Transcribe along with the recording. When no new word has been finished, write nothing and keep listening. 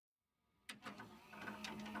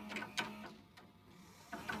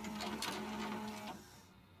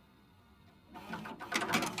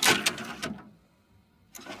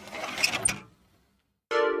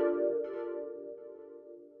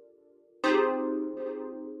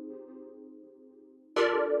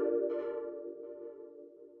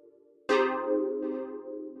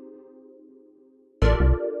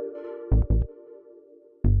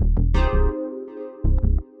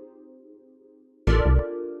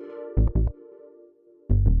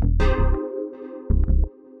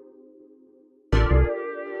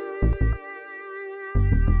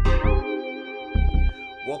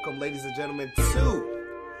Welcome, ladies and gentlemen, to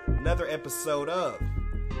another episode of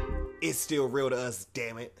It's Still Real to Us,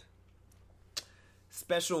 damn it.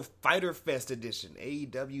 Special Fyter Fest edition.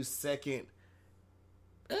 AEW second,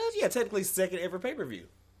 technically second ever pay-per-view.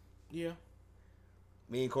 Yeah.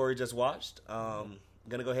 Me and Corey just watched.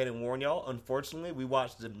 Gonna go ahead and warn y'all. Unfortunately, we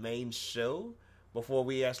watched the main show before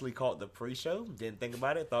we actually caught the pre-show. Didn't think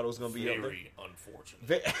about it. Thought it was gonna be very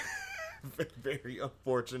unfortunate. Very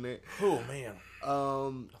unfortunate. Oh man.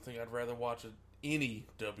 I I think I'd rather watch any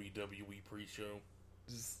WWE pre-show.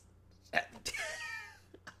 At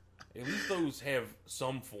least those have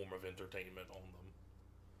some form of entertainment on them.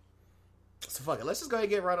 So fuck it. Let's just go ahead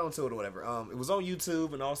and get right on to it or whatever. It was on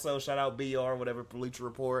YouTube, and also shout out BR, whatever, Bleacher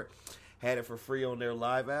Report had it for free on their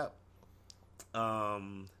live app.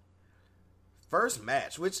 First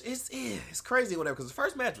match, which is it's crazy, whatever, because the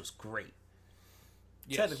first match was great.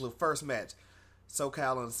 Yes. Technically, first match,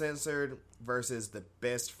 SoCal Uncensored versus the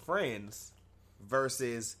Best Friends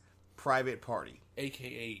versus Private Party,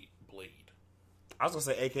 aka Blade. I was gonna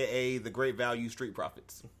say aka the Great Value Street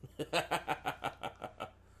Profits.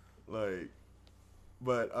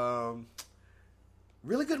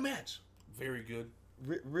 Really good match. Very good.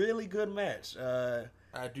 Really good match. I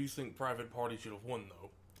do think Private Party should have won though.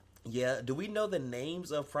 Yeah. Do we know the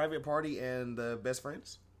names of Private Party and the Best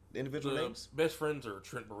Friends? The individual names? Best Friends are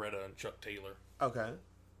Trent Beretta and Chuck Taylor. Okay.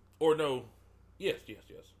 Or no. Yes.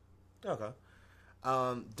 Okay.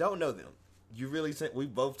 Don't know them. You really we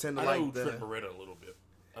both tend to I like know the... Trent Beretta a little bit.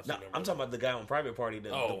 No, I'm talking about the guy on Private Party, the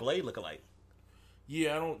Blade lookalike.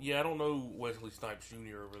 Yeah, I don't know Wesley Snipes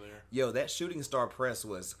Jr. over there. Yo, that Shooting Star press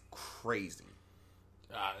was crazy.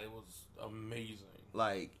 It was amazing.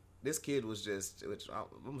 Like, this kid was just... I'm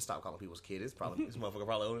going to stop calling people kid. This motherfucker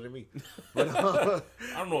probably older than me. But, I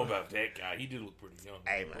don't know about that guy. He did look pretty young.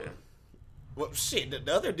 Hey, man. Well, shit,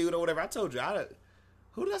 the other dude or whatever, I told you,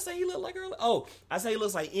 who did I say he looked like earlier? Oh, I say he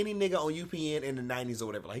looks like any nigga on UPN in the 90s or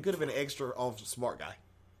whatever. Like, he could have been an extra on Smart Guy.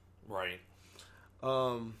 Right.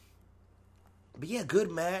 But yeah,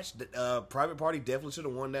 good match. Private Party definitely should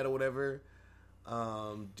have won that or whatever.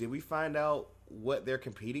 Did we find out what they're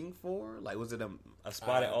competing for? Like, was it a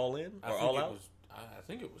spot at All In or All Out? I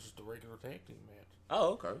think it was just a regular tag team match.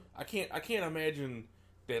 Oh, okay. I can't imagine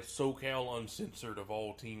that SoCal Uncensored of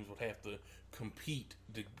all teams would have to compete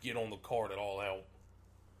to get on the card at All Out.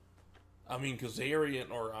 I mean,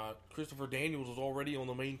 Kazarian or Christopher Daniels was already on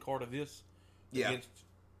the main card of this against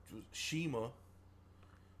Shima,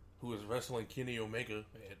 who is wrestling Kenny Omega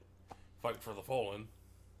at Fight for the Fallen.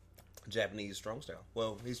 Japanese strong style.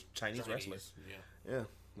 Well, he's Chinese wrestler. Yeah,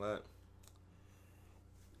 but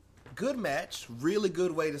good match. Really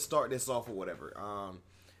good way to start this off or whatever.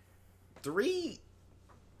 Three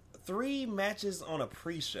matches on a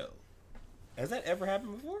pre-show. Has that ever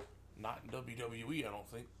happened before? Not in WWE, I don't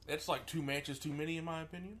think. That's like 2 matches too many, in my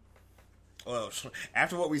opinion. Well,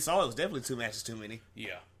 after what we saw, it was definitely 2 matches too many.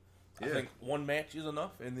 Yeah. I think 1 match is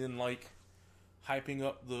enough, and then, like, hyping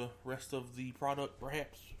up the rest of the product,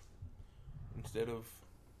 perhaps, instead of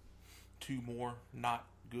 2 more not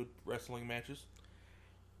good wrestling matches.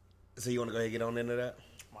 So you want to go ahead and get on into that?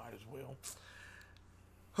 Might as well.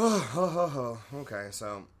 Okay,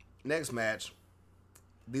 so next match,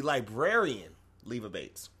 the Librarian, Leva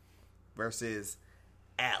Bates, versus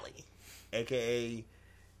Allie, a.k.a.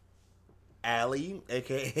 Allie,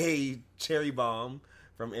 a.k.a. Cherry Bomb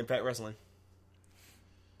from Impact Wrestling.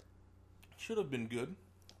 Should have been good.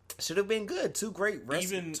 Should have been good. Two good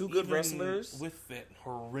wrestlers. With that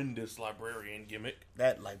horrendous Librarian gimmick.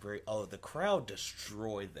 The crowd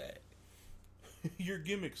destroyed that. Your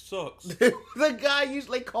gimmick sucks. The guy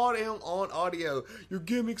usually called him on audio. Your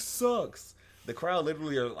gimmick sucks. The crowd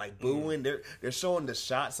literally are like booing. They're showing the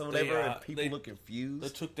shots or whatever, and people look confused. They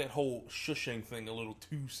took that whole shushing thing a little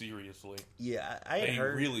too seriously. Yeah, I had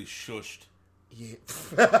heard. They really shushed. Yeah.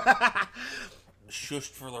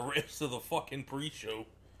 Shushed for the rest of the fucking pre-show.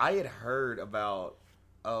 I had heard about,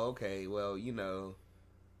 they're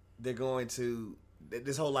going to,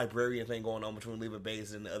 this whole Librarian thing going on between Leva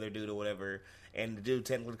Bates and the other dude or whatever, and the dude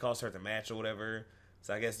technically cost her the match or whatever,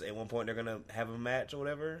 so I guess at one point they're going to have a match or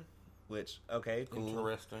whatever, which, okay, cool.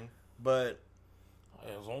 Interesting. But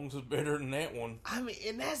as long as it's better than that one. I mean,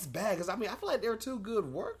 and that's bad, because, I mean, I feel like they're 2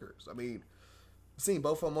 good workers. I mean, I've seen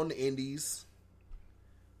both of them on the indies.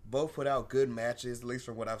 both put out good matches, at least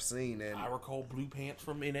from what I've seen. And I recall Blue Pants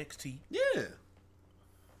from NXT. Yeah.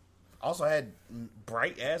 Also had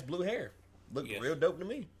bright ass blue hair. Looked real dope to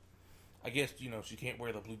me. I guess, she can't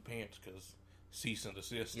wear the blue pants because cease and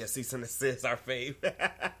desist. Yeah, cease and desist, our fave.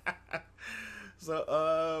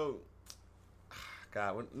 So,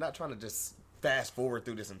 God, we're not trying to just fast forward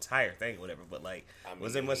through this entire thing or whatever, but,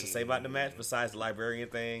 was there much to say about the match besides the librarian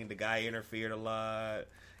thing? The guy interfered a lot.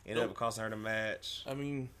 Ended up costing her the match.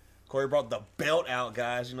 Corey brought the belt out,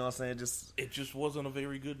 guys. You know what I'm saying? It just wasn't a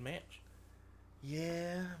very good match.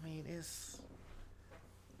 Yeah, it's...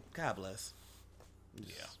 God bless.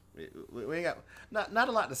 Yeah. We ain't got... Not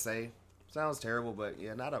a lot to say. Sounds terrible, but,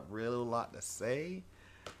 yeah, not a real lot to say.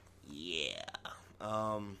 Yeah.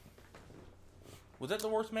 Was that the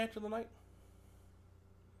worst match of the night?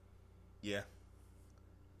 Yeah.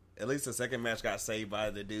 At least the second match got saved by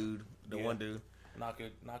the dude. One dude.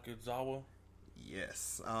 Nakazawa?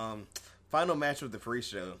 Yes. Final match of the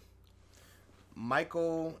pre-show.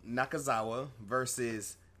 Michael Nakazawa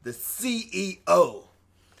versus the CEO,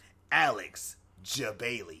 Alex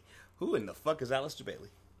Jebailey. Who in the fuck is Alex Jebailey?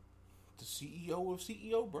 The CEO of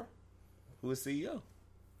CEO, bro. Who is CEO?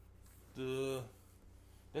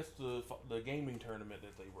 That's the gaming tournament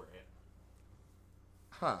that they were at.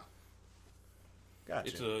 Huh.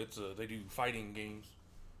 Gotcha. They do fighting games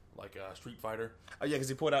like Street Fighter. Oh yeah, because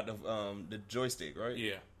he pulled out the joystick, right?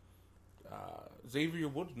 Yeah. Xavier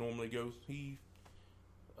Woods normally goes. He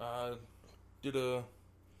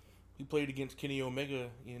he played against Kenny Omega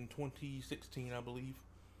in 2016, I believe.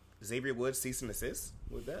 Xavier Woods cease and desist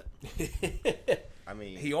with that.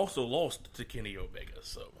 He also lost to Kenny Omega,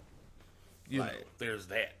 so there's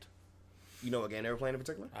that. You know what game they were playing in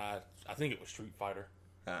particular? I think it was Street Fighter.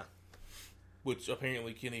 Which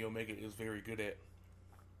apparently Kenny Omega is very good at.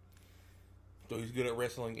 So he's good at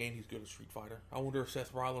wrestling and he's good at Street Fighter. I wonder if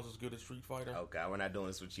Seth Rollins is good at Street Fighter. Oh God, we're not doing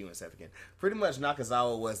this with you and Seth again. Pretty much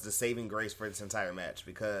Nakazawa was the saving grace for this entire match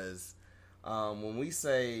because when we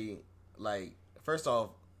say, first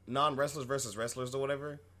off, non-wrestlers versus wrestlers or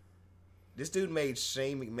whatever, this dude made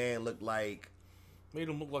Shane McMahon look like... Made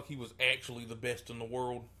him look like he was actually the best in the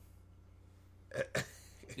world.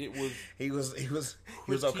 It was... He was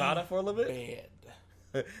Okada for a little bit?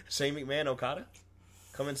 Bad. Shane McMahon Okada?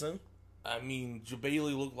 Coming soon?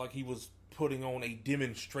 Jebailey looked like he was putting on a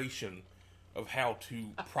demonstration of how to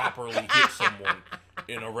properly hit someone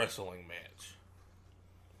in a wrestling match.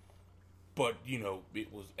 But,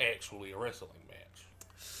 it was actually a wrestling match.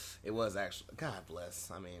 It was actually... God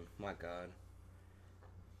bless. My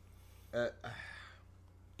God.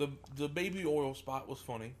 The baby oil spot was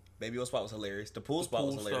funny. Baby oil spot was hilarious. The pool spot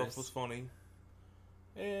was hilarious. Stuff was funny.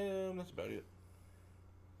 And that's about it.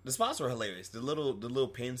 The spots were hilarious. The little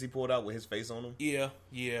pins he pulled out with his face on them. Yeah.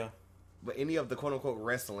 But any of the quote unquote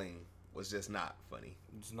wrestling was just not funny.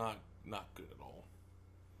 It's not good at all.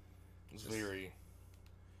 It's very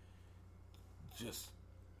just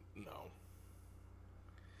no.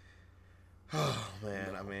 Oh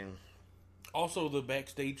man, Also the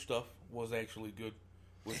backstage stuff was actually good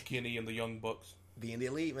with Kenny and the Young Bucks. Being the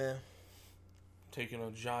Elite, man. Taking a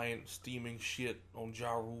giant steaming shit on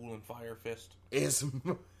Ja Rule and Firefest.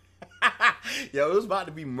 Yo, it was about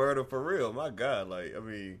to be murder for real. My God,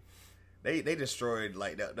 they destroyed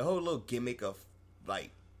the whole little gimmick of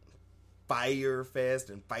Fire Fest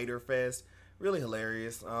and Fighter Fest. Really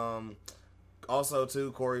hilarious. Also,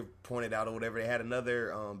 too, Corey pointed out or whatever, they had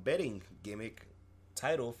another betting gimmick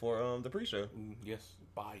title for the pre-show. Yes,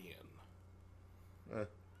 buy-in.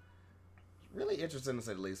 Really interesting to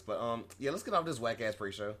say the least. But let's get off this whack ass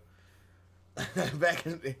pre-show. Back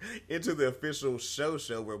into the official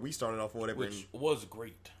show where we started off or whatever. Which was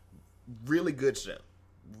great. Really good show.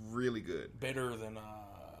 Really good. Better than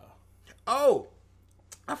Oh!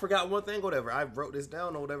 I forgot one thing, whatever. I wrote this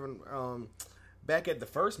down or whatever. Back at the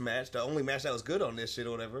first match, the only match that was good on this shit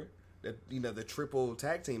or whatever, the triple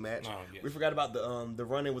tag team match. Oh, yes. We forgot about the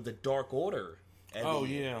run-in with the Dark Order.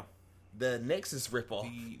 Yeah. The Nexus ripoff.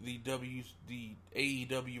 The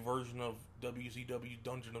AEW version of WCW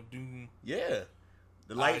Dungeon of Doom. Yeah.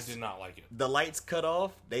 The lights, I did not like it. The lights cut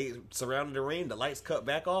off. They surrounded the ring. The lights cut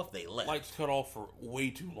back off. They left. Lights cut off for way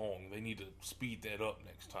too long. They need to speed that up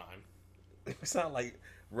next time. It sound like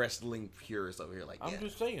wrestling purists over here. I'm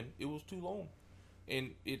just saying, it was too long.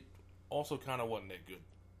 And it also kind of wasn't that good.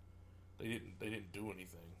 They didn't do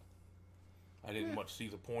anything. I didn't much see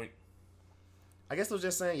the point. I guess they're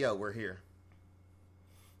just saying, yo, we're here.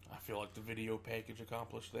 I feel like the video package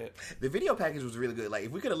accomplished that. The video package was really good.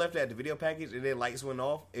 If we could have left it at the video package and then lights went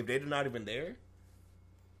off, if they'd not even there,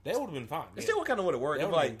 that would have been fine. It still kind of would have worked.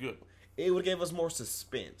 That would have been good. it would give us more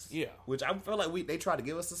suspense. Yeah. Which I feel like they tried to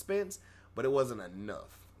give us suspense, but it wasn't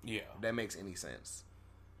enough. Yeah. If that makes any sense.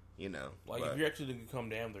 You know. Like, if you're actually going to come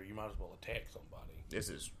down there, you might as well attack somebody. This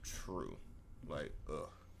is true. Like, ugh.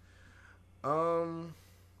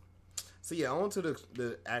 So, yeah, on to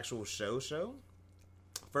the actual show.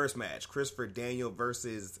 First match, Christopher Daniel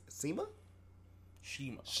versus Shima?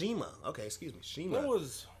 Shima. Okay, excuse me. Shima. That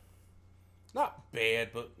was not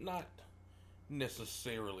bad, but not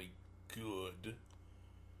necessarily good.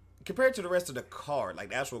 Compared to the rest of the card, like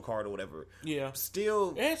the actual card or whatever. Yeah.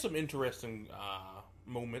 Still. It had some interesting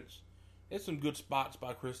moments. It had some good spots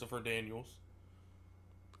by Christopher Daniels.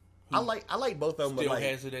 I like both of them. Still but like,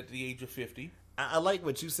 has it at the age of 50. I like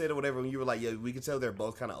what you said or whatever when you were like, yo, we can tell they're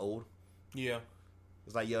both kind of old. Yeah.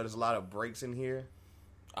 It's like, yo, there's a lot of breaks in here.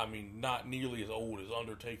 I mean, not nearly as old as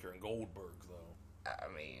Undertaker and Goldberg, though. I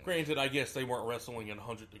mean... Granted, I guess they weren't wrestling in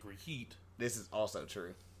 100-degree heat. This is also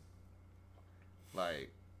true. Like,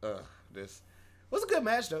 this was a good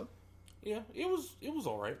match, though. Yeah, it was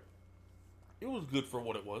alright. It was good for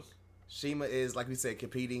what it was. Shima is, like we said,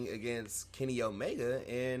 competing against Kenny Omega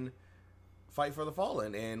in Fight for the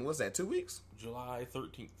Fallen. And what's that, 2 weeks? July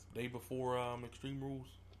 13th, day before Extreme Rules.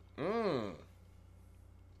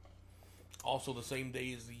 Also the same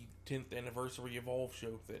day as the 10th anniversary Evolve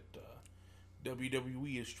show that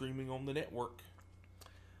WWE is streaming on the network.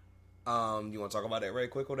 You want to talk about that right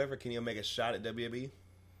quick, whatever? Kenny Omega shot at WWE?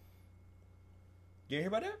 You didn't hear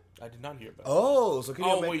about that? I did not hear about that. So Kenny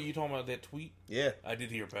Omega... wait, you talking about that tweet? Yeah. I did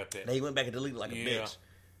hear about that. Now he went back and deleted like a bitch.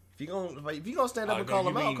 If you gonna stand up and call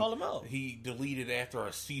him out, call him out. He deleted after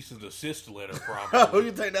a cease and desist letter, probably. Oh,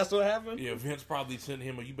 you think that's what happened? Yeah, Vince probably sent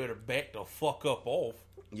him a "you better back the fuck up" off.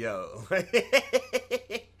 Yo.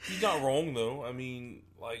 He's not wrong, though. I mean,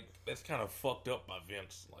 like, that's kind of fucked up by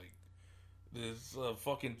Vince. Like, there's a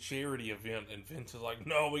fucking charity event, and Vince is like,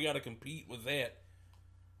 no, we gotta compete with that.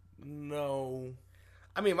 No.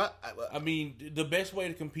 I mean, the best way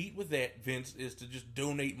to compete with that, Vince, is to just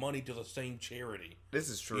donate money to the same charity. This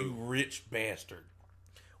is true. You rich bastard.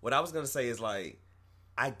 What I was gonna say is, like,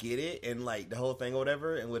 I get it, and like the whole thing or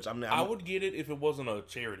whatever, in which I would get it if it wasn't a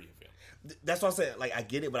charity event. That's what I'm saying. Like, I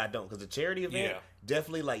get it, but I don't, because the charity event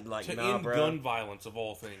definitely like to nah, end bro. Gun violence of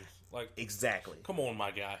all things. Like, exactly. Come on,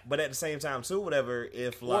 my guy. But at the same time, too, whatever.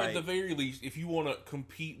 If or at the very least, if you want to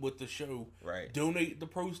compete with the show, right, donate the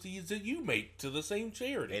proceeds that you make to the same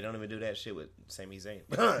charity. They don't even do that shit with Sami Zayn.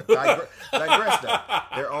 Digress though.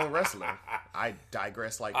 Their own wrestler. I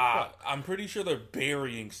digress like fuck. I'm pretty sure they're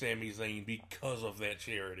burying Sami Zayn because of that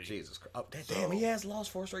charity. Jesus Christ! Oh, damn, he has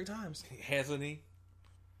lost 4 straight times, hasn't he?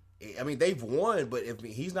 I mean, they've won, but if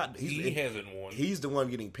he's not, he hasn't won. He's the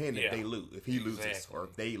one getting pinned if they lose. If he loses, or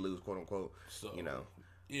if they lose, quote unquote. So, you know,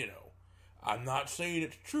 I'm not saying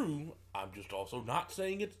it's true. I'm just also not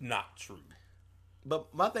saying it's not true.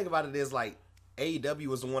 But my thing about it is, like, AEW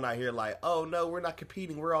was the one I hear like, oh no, we're not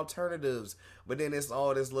competing, we're alternatives. But then it's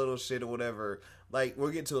all this little shit or whatever. Like,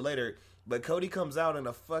 we'll get to it later. But Cody comes out in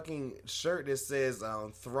a fucking shirt that says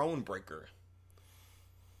Throne Breaker.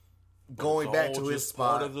 Going back to his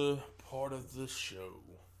spot. Part of the show.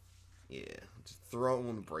 Yeah, just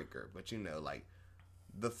Throne Breaker. But like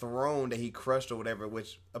the throne that he crushed or whatever,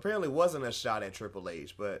 which apparently wasn't a shot at Triple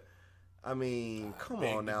H. But I mean, come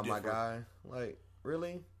on now, my guy. Like,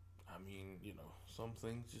 really? I mean, some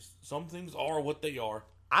things are what they are.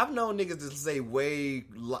 I've known niggas to say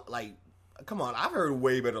come on, I've heard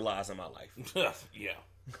way better lies in my life. Yeah.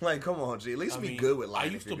 Like, come on, G. At least be good with lies.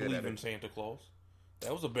 I used to believe in Santa Claus.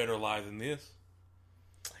 That was a better lie than this.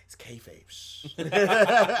 It's kayfabe.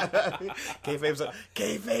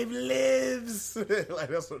 Kayfabe lives. Like,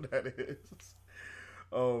 that's what that is.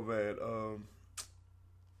 Oh man.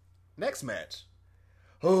 Next match.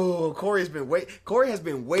 Oh, Corey has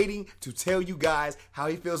been waiting to tell you guys how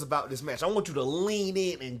he feels about this match. I want you to lean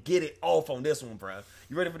in and get it off on this one, bro.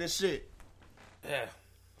 You ready for this shit? Yeah.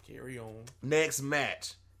 Carry on. Next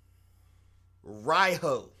match.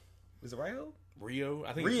 Riho. Is it Riho? Rio?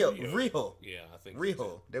 I think Rio. It's Rio. Yeah, I think Riho.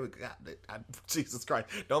 So. There we go. Jesus Christ.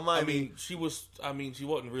 Don't mind me. She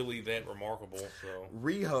wasn't really that remarkable, so.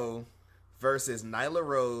 Riho versus Nyla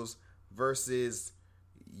Rose versus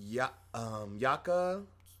Yaka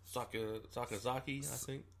Sakazaki, I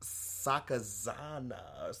think. Sakazana.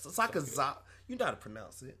 You know how to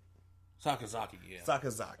pronounce it. Sakazaki, yeah.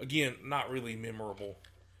 Sakazaki. Again, not really memorable.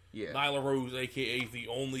 Yeah. Nyla Rose, a.k.a. the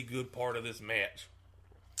only good part of this match.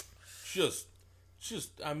 Just,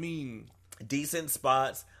 decent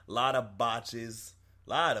spots, lot of botches.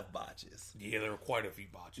 Yeah, there were quite a few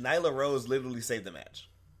botches. Nyla Rose literally saved the match.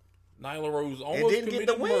 Nyla Rose almost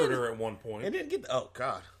committed murder at one point. And didn't get oh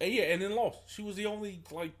god. And yeah, and then lost. She was the only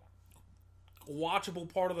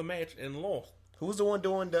watchable part of the match and lost. Who was the one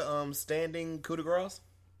doing the standing coup de grace?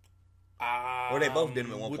 Or they both did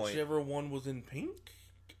them at one point. Whichever one was in pink.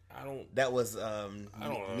 I don't. That was I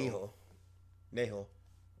don't know. Nehal.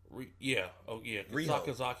 Yeah. Oh yeah.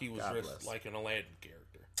 Sakazaki was dressed like an Aladdin character.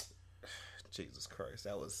 Jesus Christ,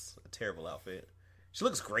 that was a terrible outfit. She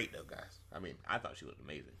looks great though, guys. I mean, I thought she looked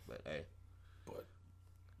amazing, but hey,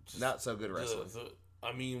 not so good wrestling.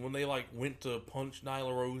 I mean, when they like went to punch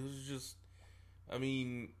Nyla Rose, it was just. I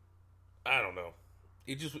mean, I don't know.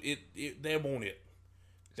 That won't it.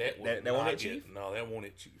 That won't it, Chief? No, that won't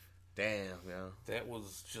it, Chief. Damn, yeah. That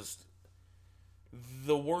was just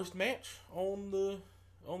the worst match on the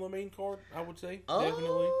main card, I would say.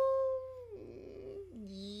 Definitely.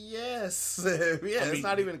 Yes. Yeah, I mean, it's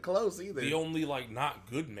not even close either. The only, not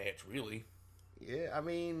good match, really. Yeah, I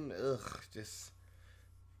mean, just...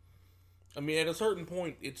 I mean, at a certain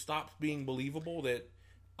point, it stops being believable that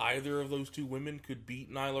either of those two women could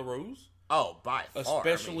beat Nyla Rose. Oh, by far.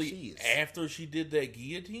 Especially after she did that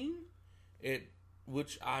guillotine,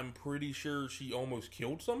 which I'm pretty sure she almost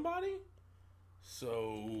killed somebody.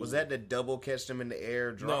 So... Was that the double catch them in the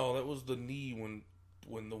air drop? No, that was the knee when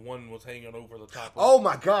the one was hanging over the top of Oh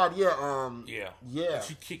my god, yeah. Yeah.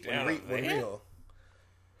 She kicked out of that.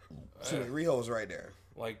 Riho's right there.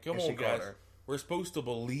 Come on, guys. We're supposed to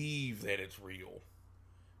believe that it's real.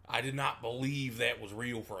 I did not believe that was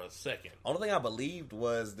real for a second. Only thing I believed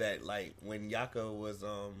was that, when Yako was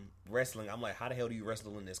wrestling, I'm like, how the hell do you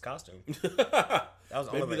wrestle in this costume? That was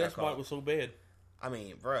the only Maybe that's why it was so bad. I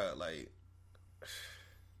mean, bruh,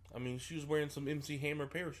 I mean, she was wearing some MC Hammer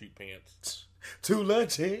parachute pants. Too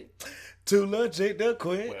legit to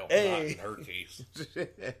quit. Well, not in her case.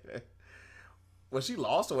 Well, she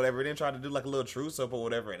lost or whatever, then tried to do a little truce up or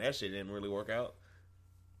whatever, and that shit didn't really work out.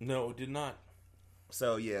 No, it did not.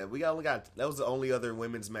 So yeah, we only got that was the only other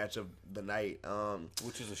women's match of the night.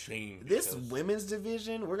 Which is a shame. This women's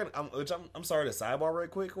division, we're gonna. I'm sorry to sidebar right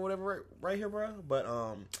quick or whatever right here, bro. But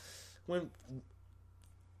when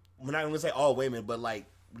we're not gonna say all women, but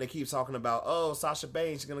they keep talking about Sasha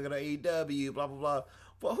Banks, she's gonna go to AEW, blah blah blah.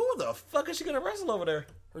 But who the fuck is she gonna wrestle over there?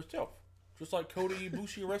 Herself, just like Kota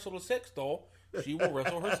Ibushi wrestled a sex doll, she will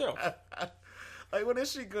wrestle herself. What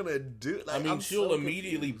is she gonna do? I mean, she'll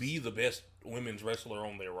immediately be the best women's wrestler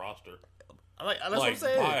on their roster. That's what I'm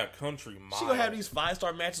saying. By a country mile. She gonna have these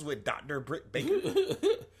 5-star matches with Dr. Britt Baker.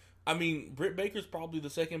 I mean, Britt Baker's probably the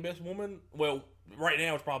second best woman. Well, right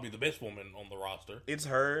now it's probably the best woman on the roster. It's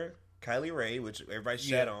her, Kylie Ray, which everybody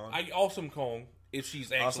shat on. Awesome Kong, if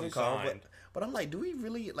she's actually signed. But I'm do we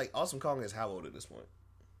really Awesome Kong is how old at this point?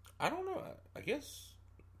 I don't know. I guess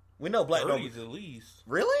we know Black 30s at least.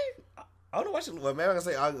 Really? I don't know why she. Well, maybe I'm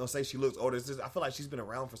gonna say she looks older. I feel like she's been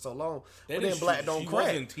around for so long. But then Black don't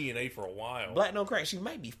crack. She was in TNA for a while. Black don't crack. She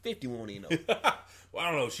might be 50. We won't even know. Well, I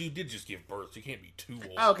don't know. She did just give birth. She can't be too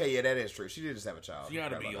old. Okay, yeah, that is true. She did just have a child. She got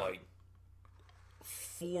to be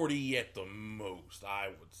 40 at the most, I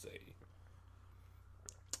would say.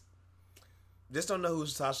 Just don't know who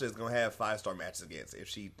Sasha is gonna have 5-star matches against if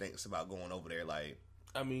she thinks about going over there.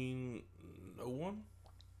 I mean, no one.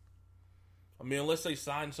 I mean, unless they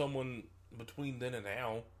sign someone between then and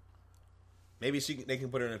now. Maybe they can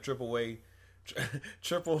put her in a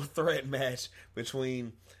triple threat match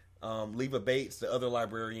between Leva Bates, the other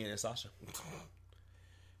librarian, and Sasha.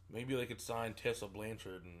 Maybe they could sign Tessa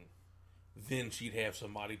Blanchard, and then she'd have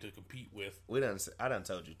somebody to compete with. I done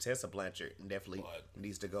told you, Tessa Blanchard definitely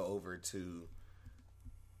needs to go over to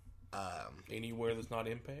anywhere that's not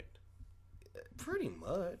Impact. Pretty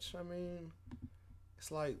much. I mean, it's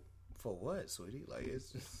for what, sweetie? It's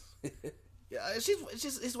just. Yeah,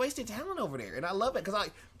 it's wasted talent over there, and I love it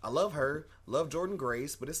because I love her, love Jordan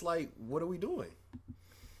Grace, but it's what are we doing?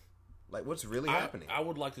 What's really happening? I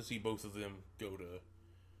would like to see both of them go to,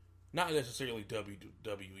 not necessarily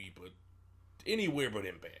WWE, but anywhere but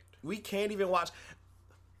Impact. We can't even watch.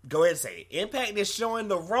 Go ahead and say it. Impact is showing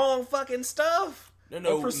the wrong fucking stuff.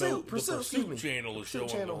 No, Pursuit channel is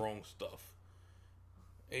showing the wrong stuff.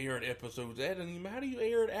 Airing episodes how do you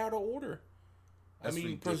air it out of order? That's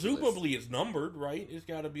ridiculous. Presumably it's numbered, right? It's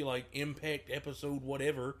got to be Impact episode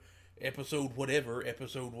whatever.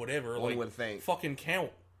 One would think. Fucking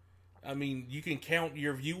count. I mean, you can count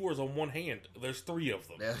your viewers on one hand. There's 3 of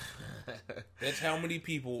them. That's how many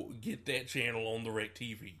people get that channel on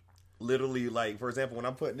DirecTV. Literally, for example, when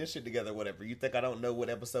I'm putting this shit together, whatever, you think I don't know what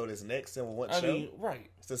episode is next and what show? Mean, right.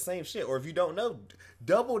 It's the same shit. Or if you don't know,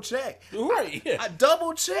 double check. Right, yeah. I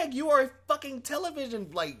double check. You are a fucking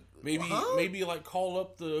television, Maybe call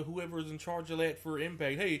up the whoever's in charge of that for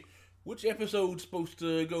Impact. Hey, which episode's supposed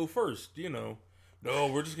to go first? No,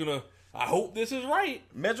 we're just gonna I hope this is right.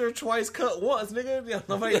 Measure twice, cut once, nigga.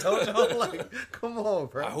 Nobody told y'all. Like, come on,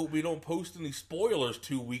 bro. I hope we don't post any spoilers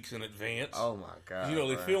 2 weeks in advance. Oh my god. You know,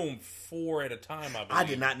 they bro. film 4 at a time, I believe. I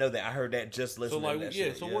did not know that. I heard that just listening to that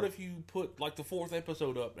shit. So what if you put, like, the 4th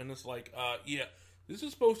episode up, and it's like, this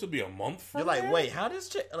is supposed to be a month from You're like, now? wait, how did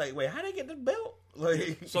they get the belt?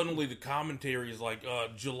 Like, Suddenly the commentary is like,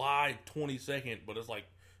 July 22nd, but it's like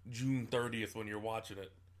June 30th when you're watching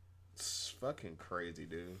it. it's fucking crazy,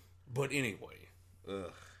 dude. But anyway.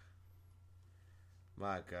 Ugh.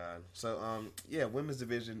 My God. So, women's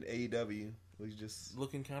division, AEW, we just...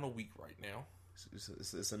 Looking kind of weak right now.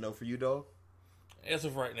 It's a no for you, dog? As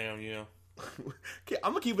of right now, yeah.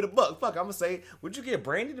 I'm going to keep it a buck. Fuck, I'm going to say, would you give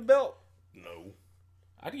Brandy the belt? No.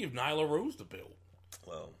 I'd give Nyla Rose the belt.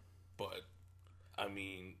 Well. But, I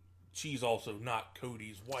mean, she's also not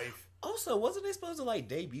Cody's wife. Also, wasn't they supposed to, like,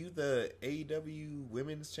 debut the AEW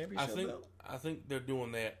Women's Championship belt? I think they're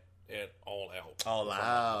doing that at All Out. All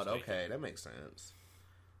Out. Okay, that makes sense.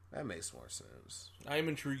 That makes more sense. I am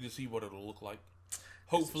intrigued to see what it'll look like.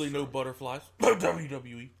 Hopefully no butterflies.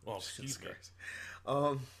 WWE. Oh, excuse me.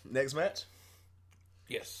 Next match?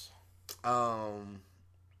 Yes.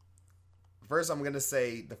 First I'm going to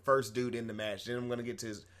say the first dude in the match. Then I'm going to get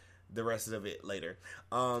to the rest of it later.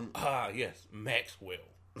 Yes. Maxwell.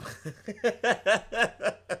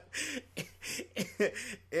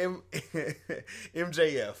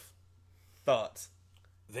 MJF. Thoughts?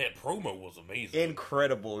 That promo was amazing.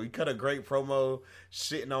 Incredible. He cut a great promo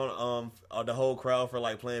shitting on the whole crowd for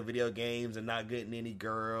like playing video games and not getting any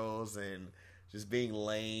girls and just being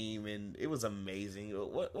lame, and it was amazing.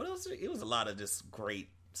 What else? It was a lot of just great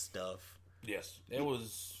stuff. Yes. It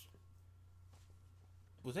was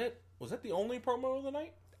that the only promo of the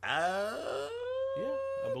night? Yeah,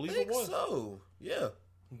 I believe it was. So, yeah.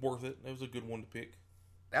 Worth it. It was a good one to pick.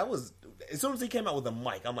 That was, as soon as he came out with a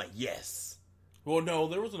mic, I'm like, yes. Well, no,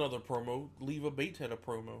 there was another promo. Leva Bates had a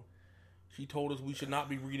promo. She told us we should not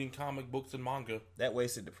be reading comic books and manga. That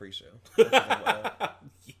wasted the pre-show.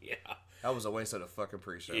 Yeah. That was a waste of the fucking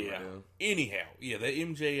pre-show. Yeah. Man. Anyhow, yeah, the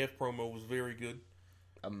MJF promo was very good.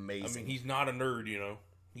 Amazing. I mean, he's not a nerd, you know.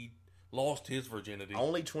 He lost his virginity.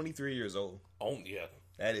 Only 23 years old. Oh, yeah.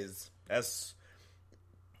 That's...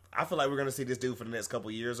 I feel like we're going to see this dude for the next couple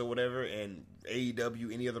of years or whatever, and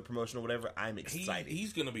AEW, any other promotion or whatever, I'm excited.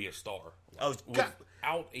 He's going to be a star. Oh,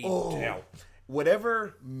 Without a doubt.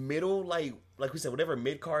 Whatever middle, like we said, whatever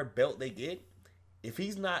mid-card belt they get, if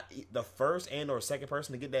he's not the first and or second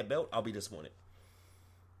person to get that belt, I'll be disappointed.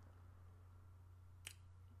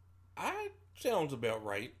 Sounds about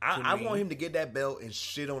right. I want him to get that belt and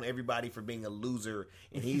shit on everybody for being a loser,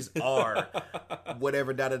 and he's our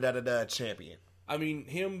whatever champion. I mean,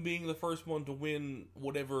 him being the first one to win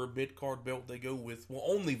whatever mid-card belt they go with will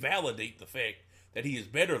only validate the fact that he is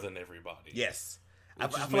better than everybody. Yes. I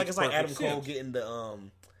feel like it's like Adam Cole getting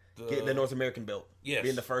the North American belt. Yes.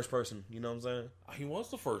 Being the first person. You know what I'm saying? He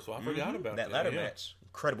was the first one. I forgot about that ladder match.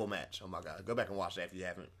 Incredible match. Oh my God. Go back and watch that if you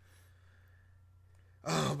haven't.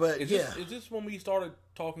 Oh, but is this when we started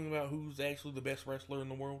talking about who's actually the best wrestler in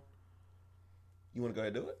the world? You want to go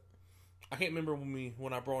ahead and do it? I can't remember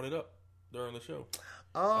when I brought it up during the show.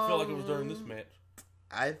 I feel like it was during this match.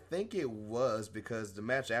 I think it was, because the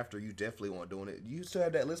match after, you definitely weren't doing it. You still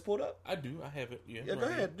have that list pulled up? I do. I have it. Yeah. Yeah, go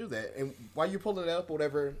ahead, do that. And while you're pulling it up, or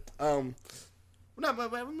whatever, I'm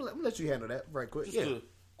gonna let you handle that right quick. Just a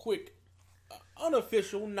quick,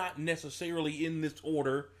 unofficial, not necessarily in this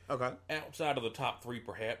order. Okay. Outside of the top 3,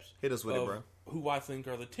 perhaps. Hit us with it, bro. Who I think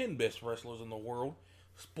are the 10 best wrestlers in the world.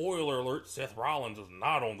 Spoiler alert: Seth Rollins is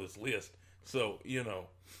not on this list. So, you know,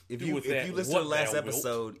 if you listen to the last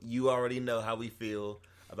episode, you already know how we feel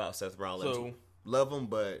about Seth Rollins. So, love him,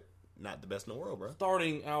 but not the best in the world, bro.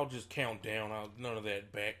 Starting, I'll just count down. None of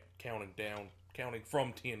that back counting down, counting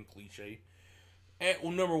from 10 cliche.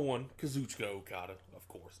 Number 1, Kazuchika Okada, of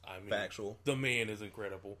course. I mean, factual. The man is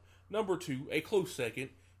incredible. Number 2, a close second,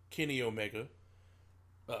 Kenny Omega.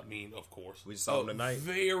 I mean, of course. We saw him tonight.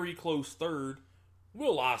 Very close third,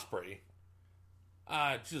 Will Ospreay.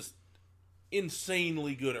 Just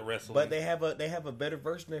insanely good at wrestling. But they have a better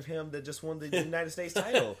version of him that just won the United States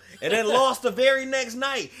title, and then lost the very next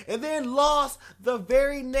night,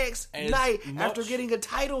 after getting a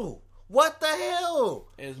title. What the hell?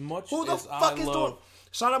 Who the fuck is doing?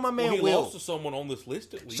 Shout out my man he Will. Lost to someone on this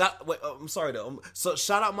list at least. I'm sorry though. So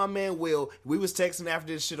shout out my man Will. We was texting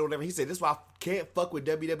after this shit or whatever. He said, "This is why I can't fuck with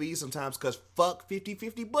WWE sometimes, because fuck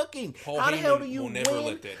 50-50 booking. How the hell do you win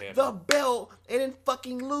the belt and then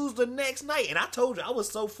fucking lose the next night?" And I told you I was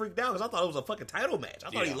so freaked out because I thought it was a fucking title match. I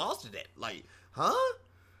thought he lost to that. Like, huh?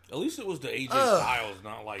 At least it was the AJ Styles,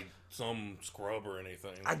 not like some scrub or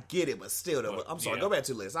anything. I get it, but still, though. But, I'm sorry. yeah. Go back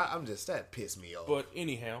to the list. I'm just that pissed me off. But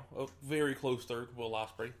anyhow, a very close third, Will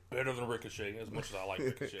Ospreay, better than Ricochet, as much as I like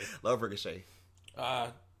Ricochet. Love Ricochet.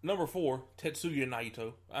 Number 4, Tetsuya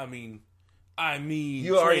Naito. I mean,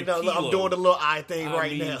 you already know. Tranquilo. I'm doing the little eye thing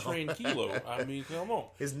now. Tranquilo. I mean, come on.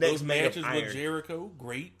 His next Those made of matches iron. with Jericho,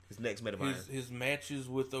 great. His next made of iron. His matches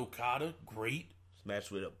with Okada, great. His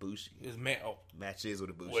match with Ibushi. Matches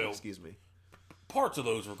with Ibushi. Excuse me. Parts of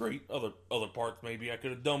those were great. Other parts maybe I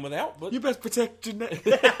could have done without. But You best protect your neck.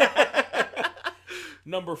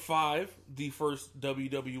 Number 5, the first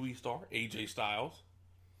WWE star, AJ Styles.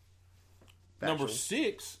 Factual. Number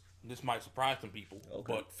 6, this might surprise some people,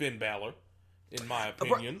 Okay. but Finn Balor, in my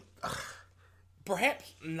opinion.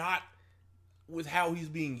 Perhaps not with how he's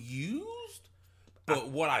being used, but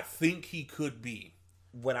what I think he could be.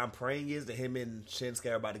 What I'm praying is that him and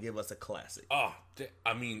Shinsuke are about to give us a classic.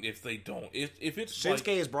 I mean, if they don't, if it's Shinsuke like,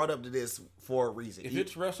 is brought up to this for a reason. if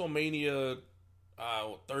it's WrestleMania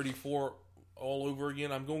 34 all over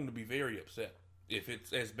again, I'm going to be very upset. If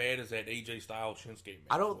it's as bad as that AJ Styles Shinsuke match.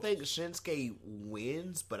 I don't think Shinsuke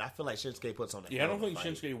wins, but I feel like Shinsuke puts on a Yeah, I don't hell of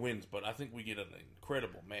think a fight. Shinsuke wins, but I think we get an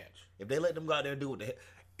incredible match. If they let them go out there and do what the hell,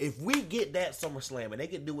 if we get that SummerSlam and they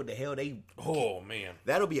can do what the hell they, Oh man,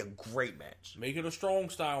 that'll be a great match. make it a strong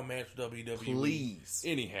style match, WWE. Please.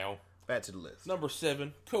 Anyhow, Back to the list. number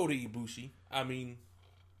 7, Kota Ibushi. I mean,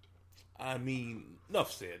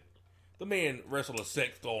 enough said. The man wrestled a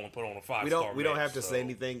sex doll and put on a 5-star. We don't have to say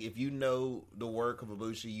anything. If you know the work of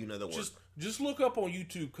Ibushi, you know the work. Just look up on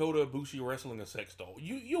YouTube Kota Ibushi wrestling a sex doll.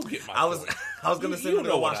 You'll get my. I was point. gonna say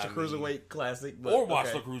go watch the Cruiserweight Classic, but or watch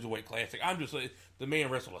okay. the Cruiserweight Classic. I'm just saying the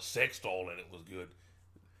man wrestled a sex doll and it was good.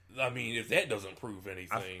 I mean, if that doesn't prove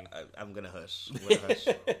anything, I'm gonna hush.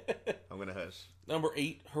 I'm gonna hush. Number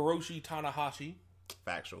 8, Hiroshi Tanahashi,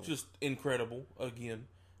 Factual. just incredible again.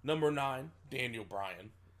 Number 9, Daniel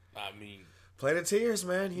Bryan. I mean, Planet Tears,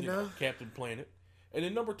 man. You know, Captain Planet. And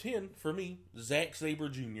then number 10 for me, Zack Sabre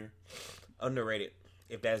Jr. underrated.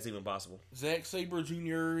 If that's even possible. Zack Sabre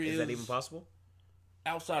Jr. Is that even possible?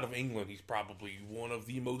 Outside of England, he's probably one of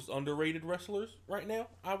the most underrated wrestlers right now,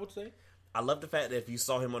 I would say. I love the fact that if you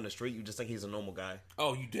saw him on the street, you just think he's a normal guy.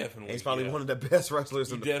 Oh, you definitely. And he's probably one of the best wrestlers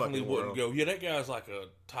You in the definitely fucking wouldn't world. go. Yeah, that guy's like a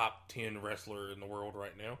top 10 wrestler in the world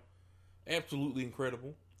right now. Absolutely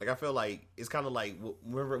incredible. Like, I feel like it's kind of like,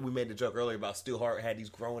 remember we made the joke earlier about Stu Hart had these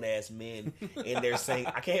grown ass men in there saying,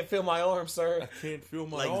 "I can't feel my arm, sir." I can't feel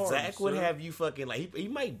my like arms, Zach would sir. have you fucking like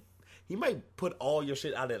he might put all your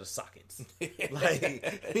shit out of the sockets.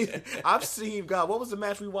 Like I've seen God. What was the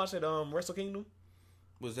match we watched at Wrestle Kingdom?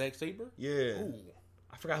 Was Zack Sabre? Yeah. Ooh.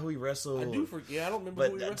 I forgot who he wrestled. I do forget. Yeah, I don't remember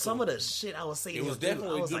who he But wrestled. some of the shit I was saying, It was dude,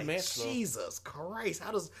 definitely I was a good like, match, though. Jesus Christ,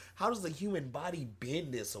 how does the human body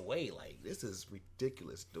bend this away? Like, this is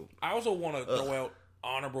ridiculous, dude. I also want to throw out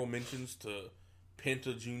honorable mentions to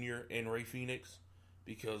Penta Jr. and Rey Fenix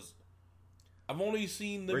because I've only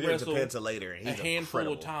seen them We're getting wrestle to Penta later, and a he's handful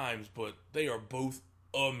incredible. of times, but they are both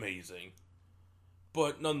amazing.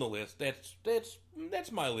 But nonetheless,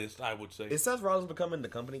 that's my list. I would say Is Seth Rollins becoming the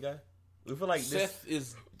company guy? We feel like Seth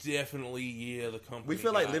is definitely the company. We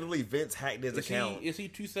feel like guy. literally Vince hacked his account. Is he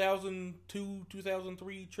 2002,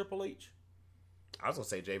 2003 Triple H? I was gonna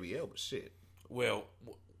say JBL, but shit, Well,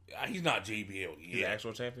 he's not JBL he's the yet.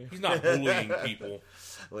 actual champion. He's not bullying people.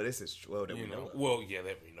 Well, this is that You we know. know. Well, yeah,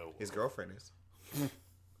 that we know. His girlfriend is.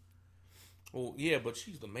 Well, yeah, but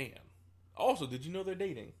she's the man. Also, did you know they're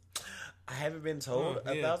dating? I haven't been told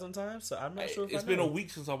yeah. 1,000 times, so I'm not sure. If It's I been know. a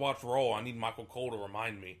week since I watched Raw. I need Michael Cole to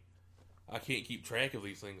remind me. I can't keep track of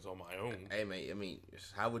these things on my own. Hey, man, I mean,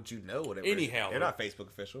 how would you know? Whatever. Anyhow, they're not Facebook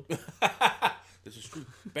official. This is true.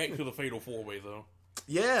 Back to the Fatal 4-Way, though.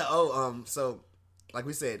 Yeah. So, like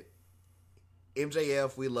we said,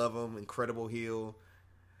 MJF, we love him. Incredible heel.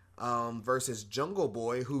 Versus Jungle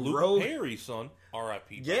Boy, who Luke rode. Perry's son,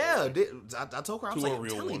 R.I.P. Yeah, I told her, I was To a like, I'm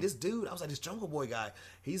real telling you, one. this dude, I was like, this Jungle Boy guy,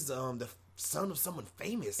 he's the son of someone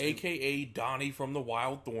famous. A.K.A. Donnie from the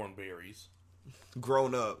Wild Thornberries.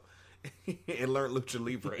 Grown up and learned Lucha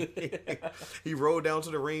Libre. He rode down to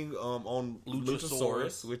the ring on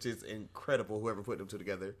Luchasaurus, which is incredible, whoever put them two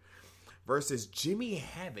together, versus Jimmy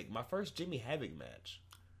Havoc, my first Jimmy Havoc match.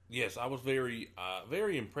 Yes, I was very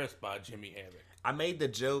impressed by Jimmy Havoc. I made the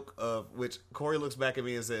joke of, which Corey looks back at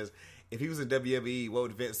me and says, if he was in WWE, what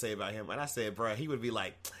would Vince say about him? And I said, bro, he would be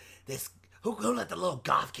like, this, who let the little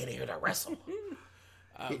goth kid in here to wrestle?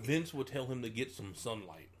 Vince would tell him to get some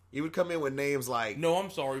sunlight. He would come in with names like... No, I'm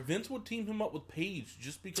sorry. Vince would team him up with Paige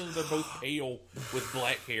just because they're both pale with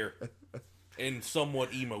black hair and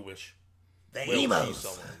somewhat emo-ish. The Well, emos. she's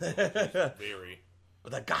somewhat emo. She's very.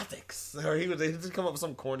 The Gothics, or he would just come up with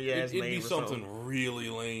some corny ass name. It'd be something really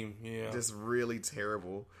lame, yeah, just really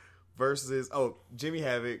terrible. Versus Jimmy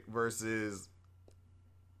Havoc versus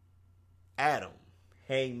Adam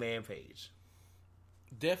Hangman Page.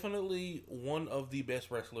 Definitely one of the best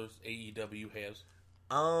wrestlers AEW has.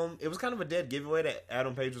 It was kind of a dead giveaway that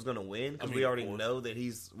Adam Page was going to win because we already know that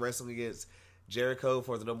he's wrestling against Jericho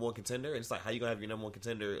for the number one contender. And it's like, how you gonna have your number one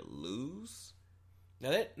contender lose? Now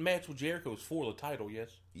that match with Jericho is for the title, yes?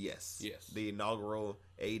 Yes. The inaugural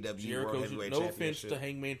AEW World Heavyweight no Championship. offense to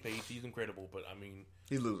Hangman Page, he's incredible, but I mean,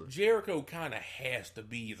 he's losing. Jericho kind of has to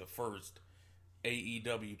be the first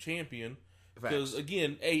AEW champion. Because,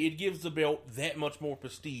 again, it gives the belt that much more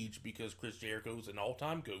prestige because Chris Jericho's an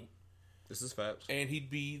all-time GOAT. This is facts. And he'd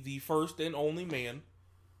be the first and only man,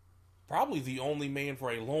 probably the only man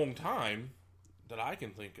for a long time that I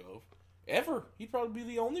can think of, ever. He'd probably be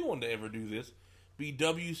the only one to ever do this. Be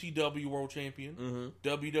WCW World Champion,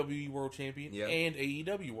 WWE World Champion, and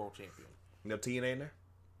AEW World Champion. No TNA in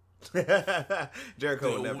there?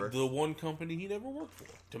 Jericho would never. The one company he never worked for,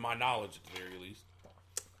 to my knowledge at the very least.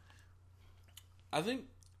 I think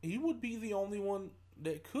he would be the only one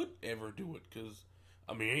that could ever do it, because,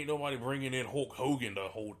 I mean, ain't nobody bringing in Hulk Hogan to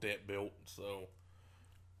hold that belt, so,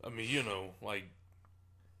 I mean, you know, like,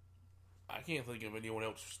 I can't think of anyone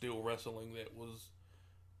else still wrestling that was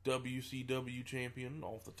WCW champion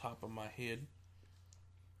off the top of my head.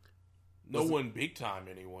 No one big time,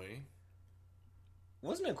 anyway.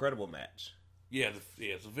 Wasn't an incredible match. Yeah,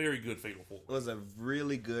 it's a very good Fatal 4. It was a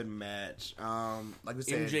really good match. Like we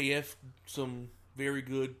said, MJF, some very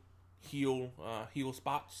good heel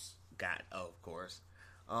spots. God, of course.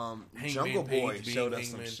 Jungle Boy showed us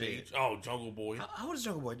some shit. Oh, Jungle Boy. How old is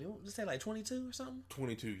Jungle Boy? Did you say like 22 or something?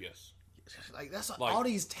 22, yes. Like that's all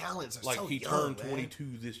these talents are. Like so he young, turned man.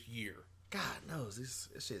 22 this year. God knows this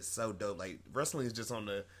shit's so dope. Like wrestling is just on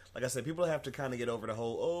the. Like I said, people have to kind of get over the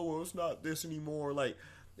whole. Oh, well, it's not this anymore. Like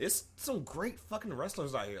it's some great fucking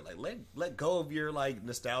wrestlers out here. Like let go of your like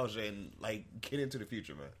nostalgia and like get into the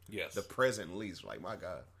future, man. Yes, the present at least. Like my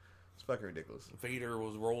God. It's fucking ridiculous. Vader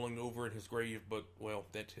was rolling over in his grave, but, well,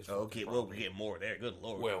 that's his okay, we'll get more there. Good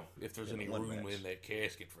Lord. Well, if there's any room in that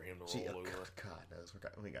casket for him to roll over. God knows.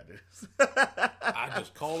 We got to do this. I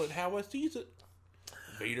just call it how I sees it.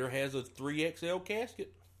 Vader has a 3XL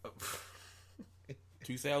casket.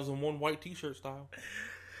 2001 white t-shirt style.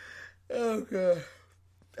 Oh, God.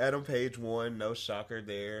 Adam Page won. No shocker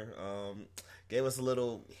there. Gave us a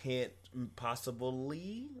little hint,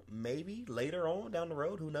 possibly, maybe, later on down the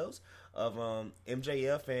road, who knows, of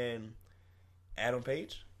MJF and Adam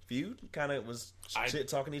Page feud. Kind of was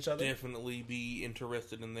shit-talking each other. Definitely be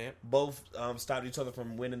interested in that. Both stopped each other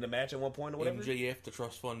from winning the match at one point or whatever. MJF, the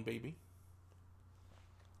trust fund baby.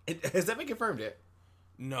 Has that been confirmed yet?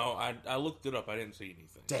 No, I looked it up. I didn't see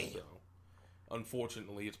anything. Damn. So,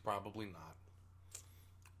 unfortunately, it's probably not.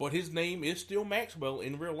 But his name is still Maxwell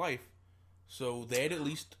in real life. So that at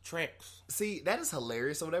least tracks. See, that is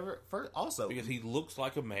hilarious or whatever. Also, because he looks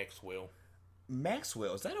like a Maxwell.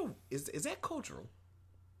 Maxwell, is that cultural?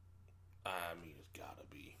 I mean, it's gotta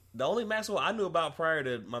be. The only Maxwell I knew about prior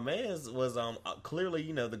to my man's was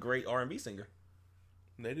clearly, the great R&B singer.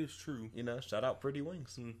 That is true. Shout out Pretty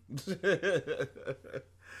Wings.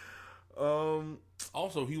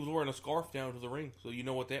 Also, he was wearing a scarf down to the ring, so you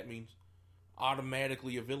know what that means.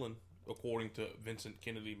 Automatically a villain. According to Vincent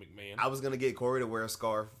Kennedy McMahon. I was going to get Corey to wear a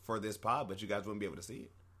scarf for this pod, but you guys wouldn't be able to see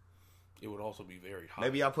it. It would also be very hot.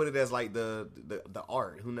 Maybe I'll put it as like the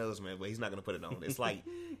art. Who knows, man? But he's not going to put it on. It's like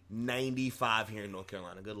 95 here in North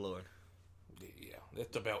Carolina. Good Lord. Yeah,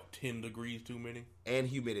 that's about 10 degrees too many. And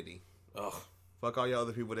humidity. Ugh. Fuck all y'all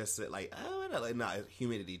other people that said like, nah,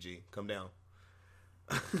 humidity, G. Come down.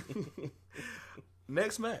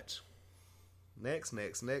 Next match. Next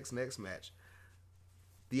match.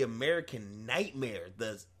 The American Nightmare,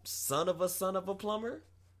 the son of a plumber.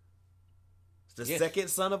 The second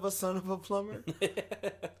son of a plumber.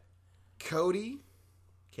 Cody,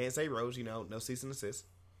 can't say Rose, no cease and desist.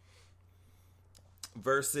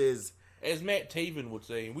 Versus, as Matt Taven would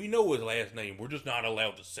say, we know his last name, we're just not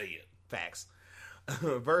allowed to say it. Facts.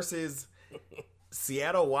 Versus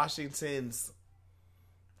Seattle, Washington's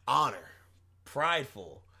honor,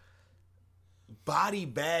 prideful, body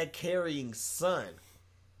bag carrying son.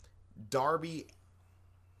 Darby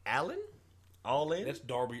Allin? All in? That's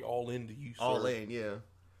Darby all in to you, sir. All in, yeah.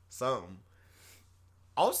 Some.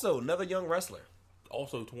 Also, another young wrestler.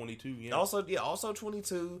 Also 22, yeah. Also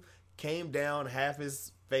 22. Came down, half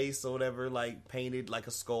his face or whatever, like painted like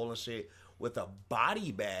a skull and shit, with a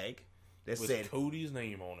body bag that said Cody's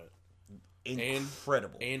name on it.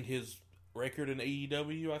 Incredible. And his record in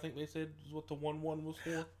AEW. I think they said is what the 1-1 was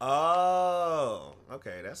for. Oh,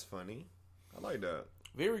 okay, that's funny. I like that.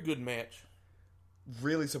 Very good match.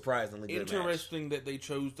 Really surprisingly good Interesting that they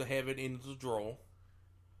chose to have it in the draw.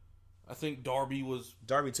 I think Darby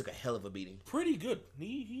took a hell of a beating. Pretty good.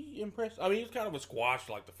 He impressed. I mean, it was kind of a squash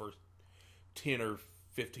like the first 10 or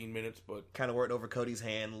 15 minutes, but kind of worked over Cody's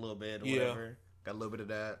hand a little bit or whatever. Got a little bit of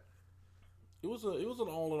that. It was an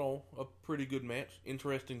all in all a pretty good match.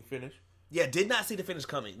 Interesting finish. Yeah, did not see the finish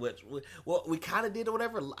coming. Which, well, we kind of did or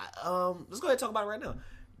whatever. Let's go ahead and talk about it right now.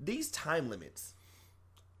 These time limits.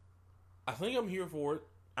 I think I'm here for it.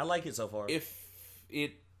 I like it so far. If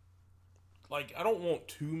it, like, I don't want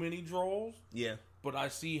too many draws. Yeah. But I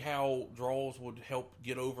see how draws would help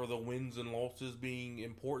get over the wins and losses being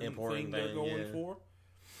important thing they're going for.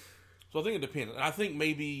 So I think it depends. And I think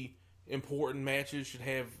maybe important matches should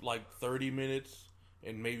have like 30 minutes,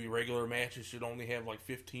 and maybe regular matches should only have like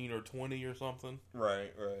 15 or 20 or something.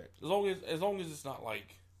 Right. As long as it's not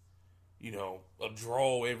like, you know, a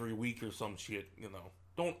draw every week or some shit. You know,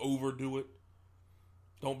 don't overdo it.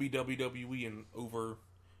 Don't be WWE and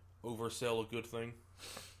oversell a good thing.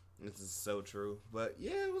 This is so true. But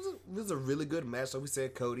yeah, it was a really good match. Like we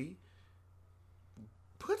said, Cody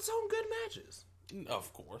puts on good matches.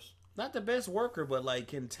 Of course. Not the best worker, but like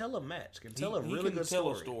can tell a match. Can tell a really good story. He can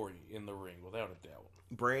tell a story in the ring, without a doubt.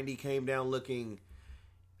 Brandy came down looking,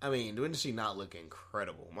 I mean, didn't she not look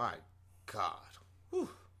incredible? My God. Whew.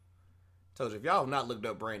 Told you, if y'all have not looked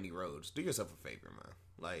up Brandy Rhodes, do yourself a favor, man.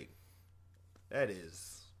 Like, that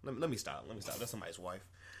is... Let me stop. That's somebody's wife.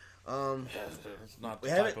 It's not the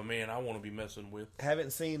type of man I want to be messing with.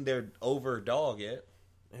 Haven't seen their over dog yet.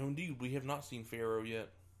 And indeed, we have not seen Pharaoh yet.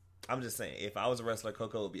 I'm just saying, if I was a wrestler,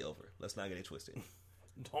 Coco would be over. Let's not get it twisted.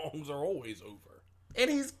 Dogs are always over. And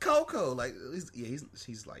he's Coco. Like,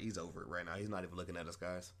 he's over it right now. He's not even looking at us,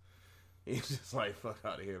 guys. He's just like, fuck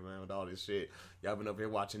out of here, man, with all this shit. Y'all been up here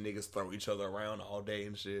watching niggas throw each other around all day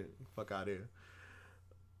and shit. Fuck out of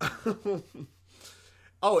here.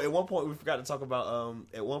 Oh, at one point we forgot to talk about.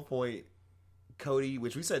 At one point, Cody,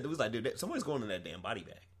 which we said it was like, dude, somebody's going in that damn body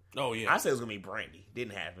bag. Oh yeah, I said it was gonna be Brandy.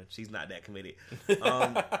 Didn't happen. She's not that committed.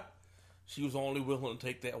 She was only willing to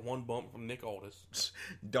take that one bump from Nick Aldis.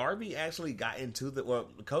 Darby actually got into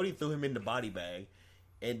Cody threw him in the body bag,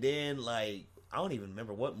 and then like I don't even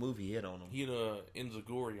remember what move he hit on him. He hit a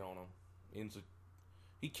Enziguri on him.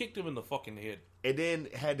 He kicked him in the fucking head, and then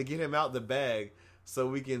had to get him out the bag. So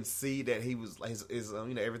we can see that he was his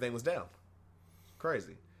everything was down.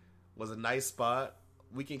 Crazy. Was a nice spot.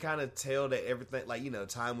 We can kind of tell that everything, like,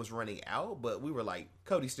 time was running out, but we were like,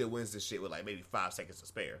 Cody still wins this shit with like maybe 5 seconds to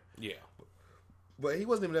spare. Yeah. But he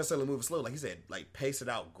wasn't even necessarily moving slow. Like he said, like pace it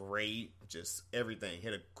out great. Just everything.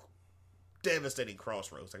 Hit a devastating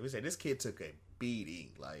crossroads. Like we said, this kid took a beating.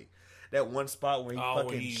 Like that one spot where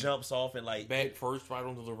he jumps off and like back first right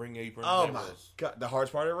onto the ring apron. Oh my God, the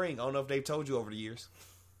hardest part of the ring. I don't know if they've told you over the years.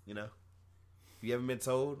 If you haven't been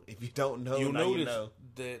told, if you don't know, you'll notice you know.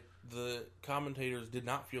 That the commentators did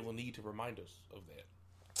not feel the need to remind us of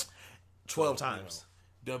that 12 times.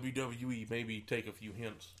 WWE maybe take a few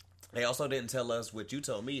hints. They also didn't tell us what you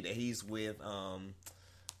told me, that he's with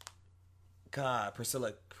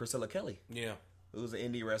Priscilla Kelly. Yeah, who's an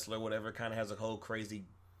indie wrestler, whatever. Kind of has a whole crazy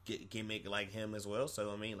gimmick like him as well.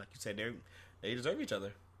 So I mean, like you said, they deserve each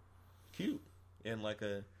other. Cute. And like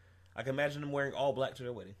I can imagine them wearing all black to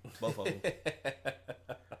their wedding. Both of them.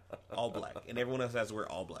 All black. And everyone else has to wear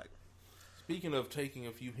all black. Speaking of taking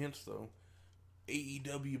a few hints, though,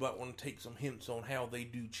 AEW might want to take some hints on how they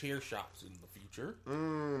do chair shots in the future.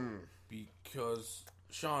 Because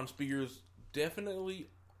Shawn Spears definitely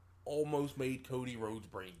almost made Cody Rhodes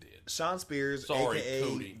brain dead. Shawn Spears, a.k.a.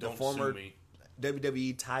 Cody, the former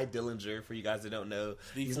WWE Ty Dillinger, for you guys that don't know.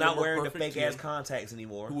 He's not wearing the fake-ass contacts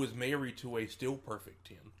anymore. Who is married to a still perfect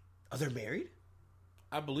 10. Oh, they're married?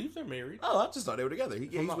 I believe they're married. Oh, I just thought they were together.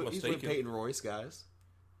 He's with Peyton Royce, guys.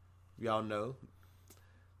 Y'all know.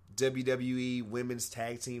 WWE Women's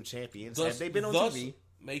Tag Team Champions. Have they been on TV?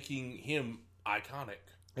 Making him iconic.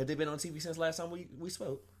 Have they been on TV since last time we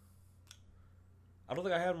spoke? I don't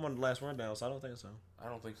think I had them on the last rundown, so I don't think so. I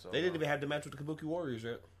don't think so. They didn't even have the match with the Kabuki Warriors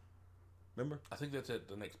yet. Remember? I think that's at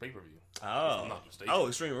the next pay-per-view. Oh. If I'm not mistaken. Oh,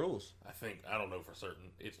 Extreme Rules. I think. I don't know for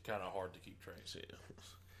certain. It's kind of hard to keep track.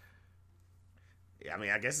 Yeah, I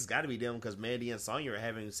mean, I guess it's got to be them because Mandy and Sonya are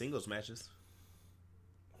having singles matches.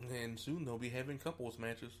 And soon they'll be having couples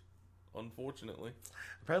matches, unfortunately.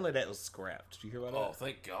 Apparently that was scrapped. Did you hear about that? Oh,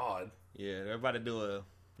 thank God. Yeah, they're about to do a,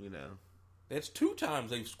 That's 2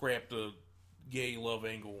 times they've scrapped a gay love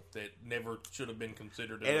angle that never should have been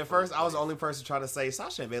considered. And at first, I was the only person trying to say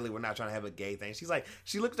Sasha and Bailey were not trying to have a gay thing. She's like,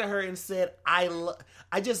 she looked at her and said, I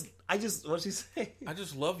just, what'd she say? I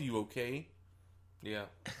just love you, okay? Yeah.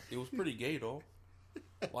 It was pretty gay, though.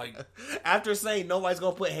 Like, after saying nobody's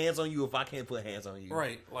gonna put hands on you if I can't put hands on you.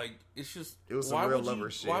 Right. Like, it's just, it was some real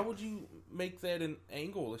lover shit. Why would you make that an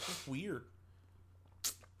angle? It's just weird.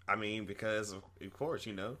 I mean, because of course,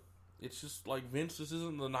 you know. It's just like, Vince, this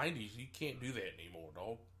isn't the 90s. You can't do that anymore,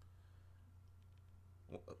 dog.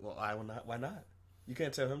 Well, why not? You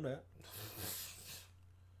can't tell him that.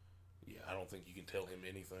 Yeah, I don't think you can tell him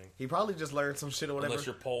anything. He probably just learned some shit or whatever. Unless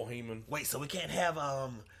you're Paul Heyman. Wait, so we can't have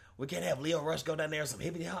Leo Rush go down there with some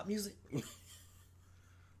hippity hop music?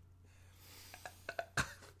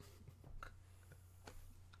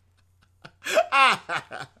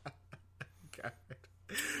 God.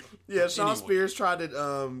 Yeah, Sean Spears tried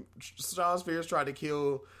to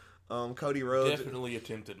kill Cody Rhodes. Definitely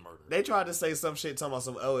attempted murder. They tried to say some shit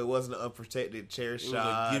talking about it wasn't an unprotected chair shot. It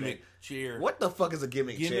was a gimmick chair. What the fuck is a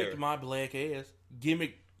gimmick chair? Gimmicked my black ass.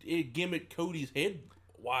 It gimmicked Cody's head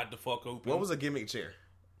wide the fuck open. What was a gimmick chair?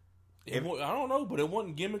 I don't know, but it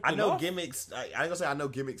wasn't gimmicked I know enough. gimmicks. I ain't gonna say I know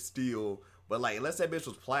gimmick steel, but like unless that bitch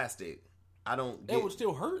was plastic, I don't. That would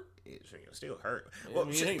still hurt. It still hurt. Well, I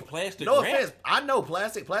mean, it ain't plastic. No wrap. offense. I know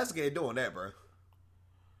plastic. Plastic ain't doing that, bro.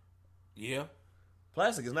 Yeah.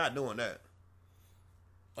 Plastic is not doing that.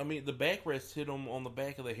 I mean, the backrest hit him on the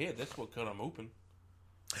back of the head. That's what cut him open.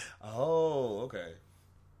 Oh, okay.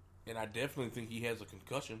 And I definitely think he has a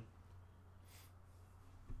concussion.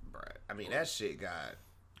 Right. I mean, that shit got...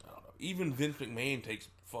 I don't know. Even Vince McMahon takes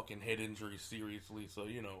fucking head injuries seriously, so,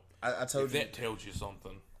 you know. I told you. That tells you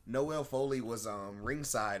something. Noelle Foley was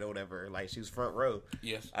ringside or whatever. Like, she was front row.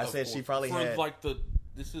 Yes. I said course. she probably had... like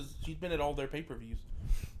she's been at all their pay-per-views.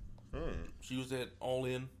 She was at All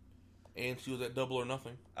In, and she was at Double or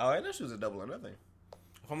Nothing. Oh, I know she was at Double or Nothing.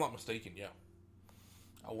 If I'm not mistaken, yeah.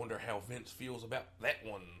 I wonder how Vince feels about that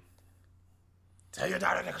one. Tell your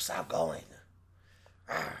daughter to stop going.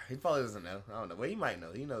 He probably doesn't know. I don't know. Well, he might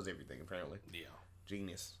know. He knows everything, apparently. Yeah.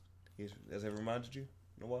 Genius. Has it reminded you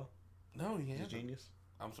in a while? No, he hasn't. He's genius.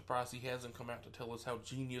 I'm surprised he hasn't come out to tell us how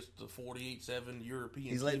genius the 48-7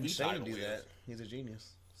 European He's letting TV Shane title do is. that. He's a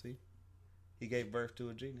genius. See? He gave birth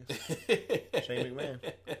to a genius. Shane McMahon.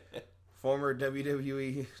 Former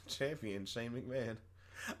WWE champion, Shane McMahon.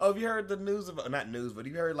 Oh, have you heard the news about... Not news, but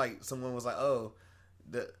you heard, like, someone was like,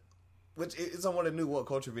 which is on one of the new What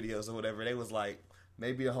Culture videos or whatever. They was like,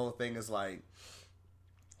 maybe the whole thing is like,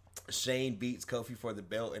 Shane beats Kofi for the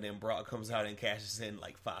belt, and then Brock comes out and cashes in,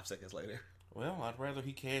 like, 5 seconds later. Well, I'd rather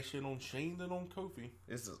he cash in on Shane than on Kofi.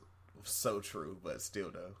 This is so true, but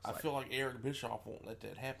still, though. I feel like Eric Bischoff won't let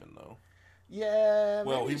that happen, though. Yeah,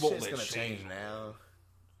 well, he won't let gonna Shane change now.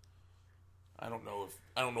 I don't know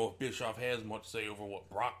if Bischoff has much say over what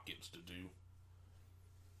Brock gets to do.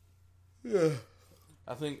 Yeah.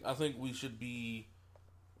 I think we should be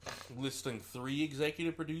listing 3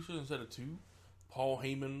 executive producers instead of 2. Paul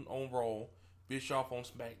Heyman on Raw, Bischoff on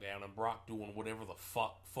SmackDown, and Brock doing whatever the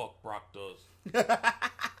fuck Brock does.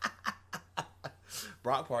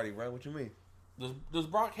 Brock party, bro. What you mean? Does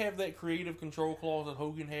Brock have that creative control clause that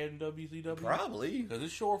Hogan had in WCW? Probably. Because it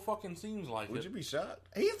sure fucking seems like it. Would you be shocked?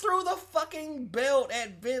 He threw the fucking belt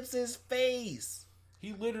at Vince's face.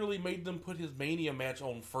 He literally made them put his Mania match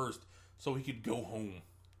on first so he could go home.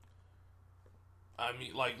 I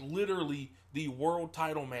mean, like, literally, the world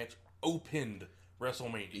title match opened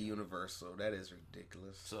WrestleMania. Universal. That is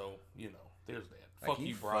ridiculous. So, you know, there's that. Like, Fuck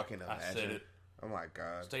you, Brock. I said it. Oh, my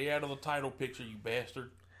God. Stay out of the title picture, you bastard.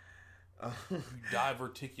 You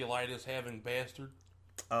diverticulitis having bastard.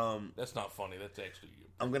 That's not funny. That's actually...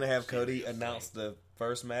 I'm going to have Cody announce the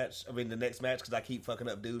next match, because I keep fucking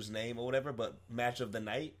up dude's name or whatever, but match of the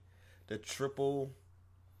night, the triple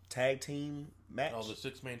tag team match. Oh, the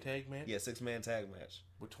 6-man tag match? Yeah, 6-man tag match.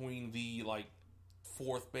 Between the,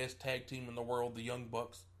 4th best tag team in the world, the Young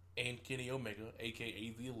Bucks, and Kenny Omega,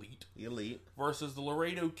 a.k.a. the Elite. The Elite. Versus the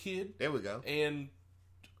Laredo Kid. There we go. And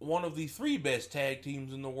one of the 3 best tag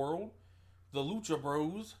teams in the world, the Lucha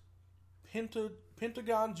Bros,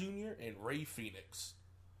 Pentagon Jr., and Rey Fenix.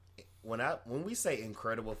 When we say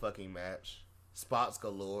incredible fucking match, spots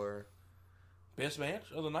galore. Best match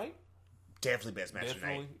of the night? Definitely best match of the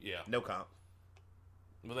night. Yeah. No comp.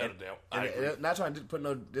 Without a doubt. I agree. Not trying to put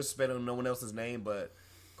no disrespect on no one else's name, but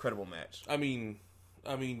incredible match. I mean,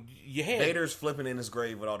 you had... Vader's flipping in his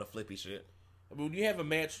grave with all the flippy shit. I mean, when you have a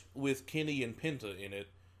match with Kenny and Penta in it,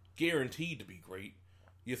 guaranteed to be great.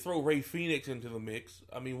 You throw Rey Fenix into the mix.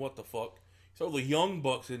 I mean, what the fuck? Throw the Young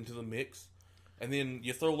Bucks into the mix. And then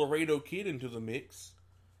you throw Laredo Kid into the mix.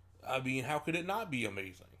 I mean, how could it not be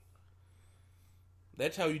amazing?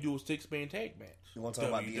 That's how you do a 6-man tag match. You want to talk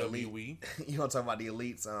about the elite? You want to talk about the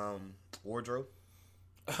elite's wardrobe?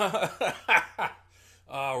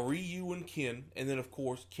 Ryu and Ken, and then of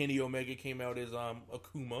course Kenny Omega came out as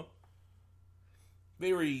Akuma.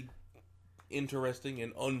 Very interesting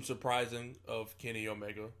and unsurprising of Kenny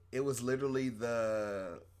Omega. It was literally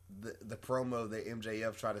the promo that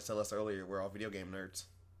MJF tried to tell us earlier. We're all video game nerds.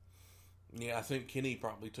 Yeah, I think Kenny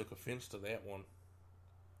probably took offense to that one.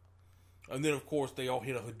 And then of course they all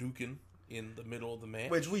hit a Hadouken in the middle of the match,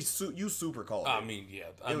 which you super called. I mean, yeah,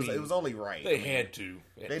 it was only right. They had to.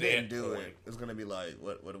 They didn't do it. It was gonna be like,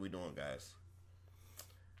 what are we doing, guys?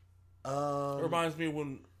 It reminds me of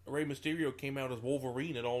when Rey Mysterio came out as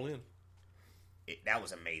Wolverine at All In. That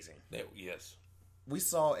was amazing. Yes. We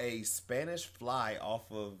saw a Spanish fly off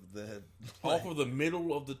of the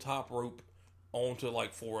middle of the top rope onto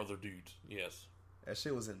like 4 other dudes. Yes. That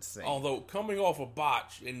shit was insane. Although coming off a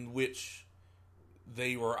botch in which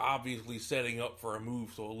they were obviously setting up for a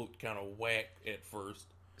move, so it looked kind of whack at first.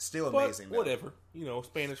 Still amazing, but whatever. You know,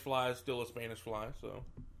 Spanish fly is still a Spanish fly, so.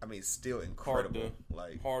 I mean, still incredible.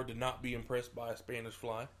 Hard to not be impressed by a Spanish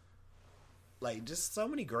fly. Like, just so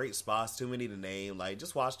many great spots, too many to name. Like,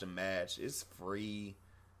 just watch the match. It's free.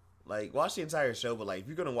 Like, watch the entire show, but, like, if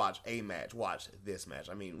you're going to watch a match, watch this match.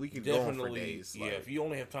 I mean, we could go on for days. Yeah, if you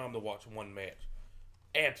only have time to watch one match,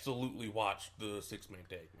 absolutely watch the 6-man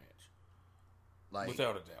tag match. Like,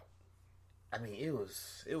 without a doubt. I mean, it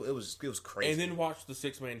was crazy. And then watch the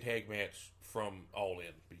 6-man tag match from All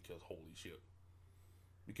In, because holy shit.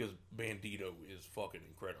 Because Bandito is fucking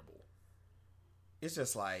incredible. It's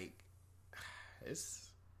just like,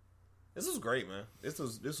 this was great, man. This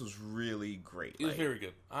was really great. It was very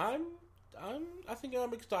good. I think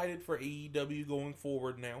I'm excited for AEW going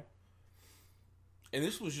forward now. And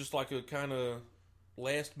this was just like a kind of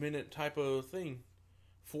last minute type of thing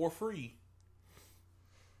for free.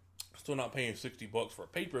 Still not paying $60 for a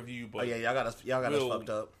pay-per-view, but y'all got us fucked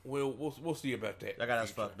up. We'll see about that. Y'all got us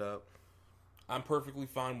fucked up. I'm perfectly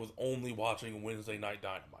fine with only watching Wednesday Night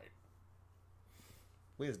Dynamite.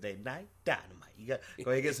 Wednesday Night Dynamite. You got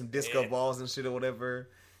go ahead and get some disco balls and shit or whatever.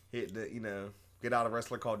 Hit get out a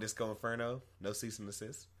wrestler called Disco Inferno. No cease and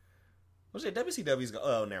desist. What's that? WCW's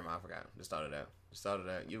oh, never mind. I forgot. Just started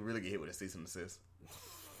out. You really get hit with a cease and desist.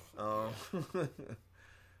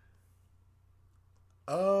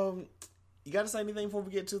 You got to say anything before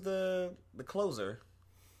we get to the closer?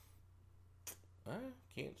 I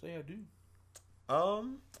can't say I do.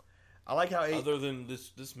 I like how other than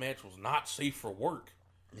this match was not safe for work.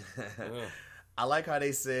 I like how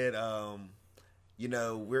they said,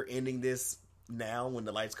 we're ending this now when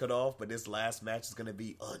the lights cut off, but this last match is going to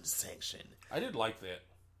be unsanctioned. I did like that.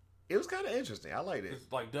 It was kind of interesting. I liked it.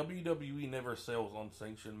 It's like WWE never sells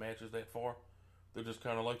unsanctioned matches that far. They're just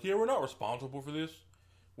kind of like, yeah, we're not responsible for this.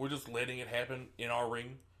 We're just letting it happen in our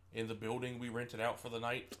ring, in the building we rented out for the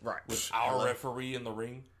night. Right. With our referee in the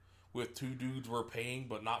ring, with 2 dudes we're paying,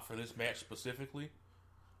 but not for this match specifically.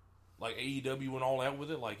 Like AEW went all out with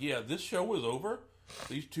it. Like, yeah, this show is over.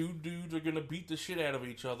 These 2 dudes are going to beat the shit out of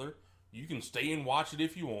each other. You can stay and watch it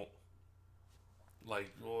if you want.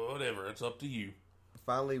 Like, whatever. It's up to you.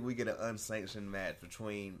 Finally, we get an unsanctioned match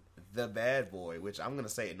between the Bad Boy, which I'm going to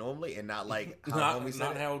say it normally and not like how homie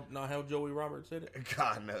said it. Not how Joey Roberts said it.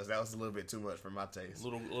 God knows. That was a little bit too much for my taste.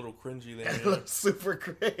 Little cringy there. Super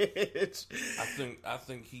cringe. I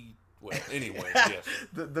think he... Well, anyway, yes.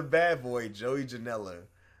 The Bad Boy, Joey Janela,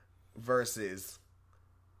 versus...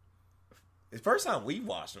 It's the first time we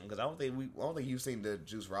watched him, because I don't think you've seen the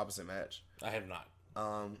Juice Robinson match. I have not.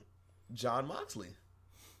 Jon Moxley.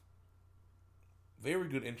 Very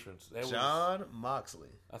good entrance. Jon Moxley.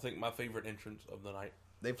 I think my favorite entrance of the night.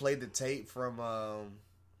 They played the tape from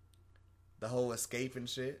the whole escape and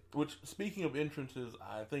shit. Which, speaking of entrances,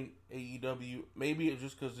 I think AEW, maybe it's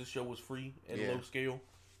just because this show was free and low scale,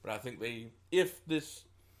 but I think if this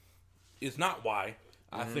is not why,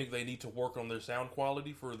 I think they need to work on their sound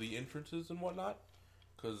quality for the entrances and whatnot,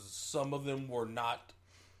 because some of them were not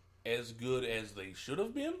as good as they should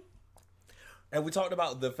have been. And we talked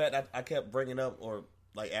about the fact I kept bringing up or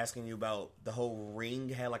like asking you about the whole ring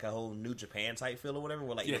had like a whole New Japan type feel or whatever.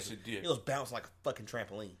 Where, like, yes, it did. It was bounced like a fucking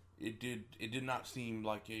trampoline. It did. It did not seem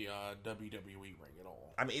like a WWE ring at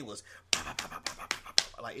all. I mean, it was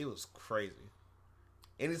like it was crazy.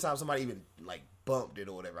 Anytime somebody even like bumped it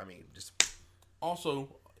or whatever, I mean, just.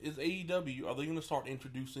 Also, is AEW, are they going to start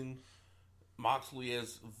introducing Moxley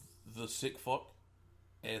as the sick fuck?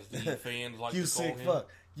 as the fans like You to call sick him. fuck.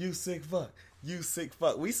 You sick fuck. You sick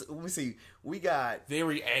fuck. We see. We got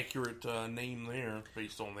Very accurate name there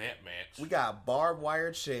based on that match. we got barbed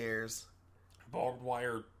wire chairs, Barbed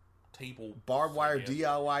wire table. barbed wire I guess.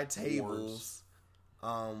 DIY tables.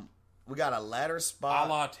 We got a ladder spot. A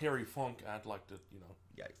la Terry Funk, I'd like to,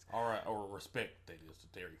 Yikes. all right, or respect that is to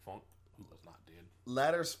Terry Funk, who was not dead.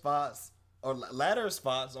 Ladder spots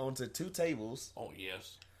onto two tables. Oh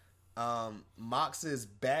yes, Mox's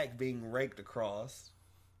back being raked across.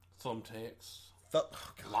 thumbtacks, Oh,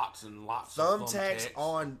 lots and lots thumbtacks of thumbtacks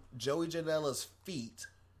on Joey Janela's feet,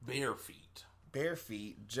 bare feet. bare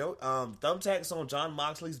feet. Thumbtacks on John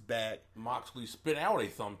Moxley's back. Moxley spit out a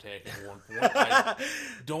thumbtack at one point. I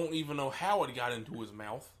don't even know how it got into his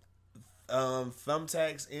mouth.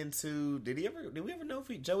 Thumbtacks into. Did we ever know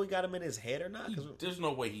if Joey got him in his head or not? There's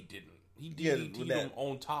no way he didn't. He Yeah, DDT'd with that. him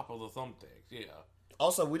on top of the thumbtacks. Yeah.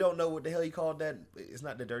 Also, we don't know what the hell he called that. It's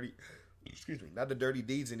not the dirty. Excuse me, not the dirty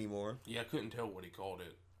deeds anymore. Yeah, I couldn't tell what he called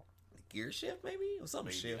it. Gear shift, maybe, or something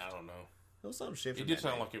Maybe, shift. I don't know. It was something shift. It did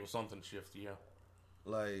sound like it was something shift, yeah.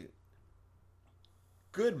 like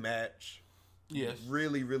good match. Yes.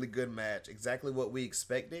 Really, really good match. Exactly what we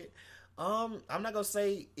expected. I'm not gonna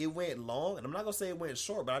say it went long, and I'm not gonna say it went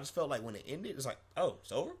short, but I just felt like when it ended, it's like, oh,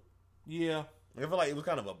 it's over. Yeah. I feel like it was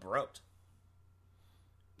kind of abrupt.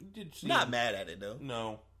 It did seem... Not mad at it though.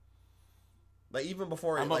 No. Like even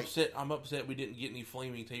before, I'm upset. I'm upset we didn't get any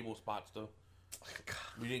flaming table spots though.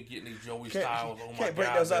 We didn't get any Joey Styles. Oh my can't break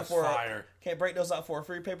God, those out that's for fire. Can't break those out for a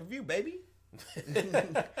free pay per view, baby.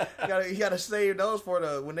 you gotta save those for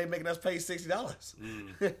when they making us pay $60.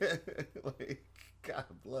 Like, God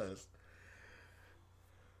bless.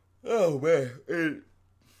 Oh man,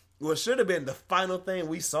 what should have been the final thing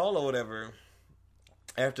we saw or whatever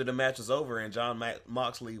after the match was over and John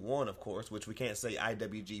Moxley won, of course, which we can't say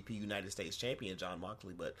IWGP United States Champion John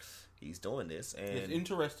Moxley, but he's doing this, and It's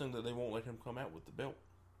interesting that they won't let him come out with the belt.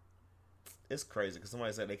 it's crazy because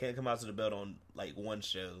somebody said they can't come out to the belt on like one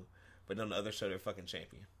show, but on the other show they're fucking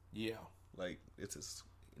champion. Yeah. Like it's just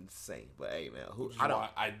insane. But hey, man,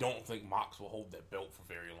 I don't think Mox will hold that belt for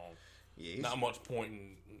very long. Yeah, Not much point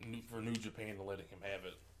for New Japan to letting him have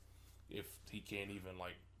it if he can't even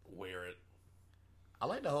like wear it. I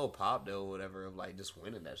like the whole pop though, whatever, of like just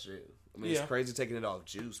winning that shit. I mean, Yeah. it's crazy taking it off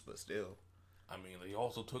Juice, but still. I mean, they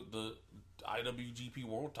also took the IWGP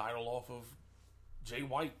World Title off of Jay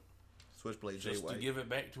White Switchblade Jay just White. to give it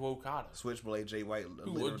back to Okada. Switchblade Jay White.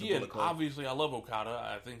 Who, leader of the again, Bullet Club. obviously, I love Okada.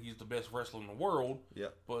 I think he's the best wrestler in the world.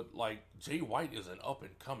 Yep. But like Jay White is an up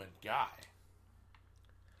and coming guy.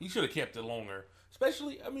 He should have kept it longer.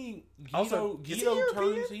 Especially, I mean, Also, is he Guido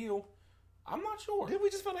European? turns heel. I'm not sure. Did we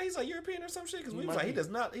just find out he's like European or some shit? Because we was might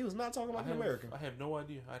like, be. he was not talking like an American. I have no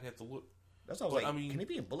idea. I'd have to look. That's why I was but, like, I mean, can he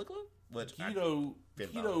be in Bullet Club? Which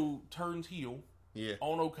Guido turns heel yeah,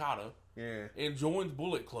 on Okada yeah. and joins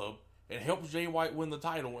Bullet Club and helps Jay White win the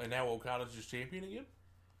title, and now Okada's just champion again.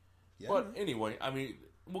 Yeah. But anyway, I mean,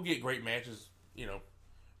 we'll get great matches. You know,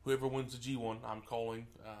 whoever wins the G1, I'm calling.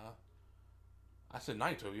 I said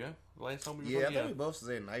Naito, yeah. Last time we were I think we both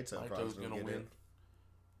said Naito probably Naito's gonna win.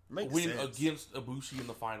 Makes Win sense. against Ibushi in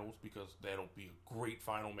the finals because that'll be a great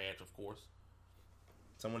final match, of course.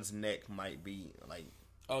 Someone's neck might be like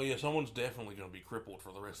Oh yeah, someone's definitely going to be crippled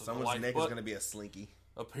for the rest of their someone's life. neck but is going to be a slinky.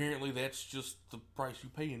 apparently, that's just the price you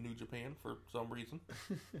pay in New Japan for some reason.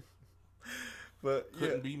 But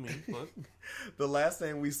Couldn't be me. But the last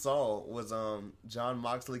thing we saw was John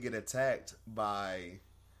Moxley get attacked by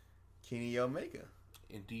Kenny Omega.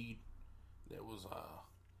 indeed, that was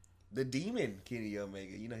The demon Kenny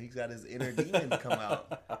Omega. You know, he's got his inner demon come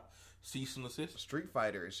out. cease and desist. Street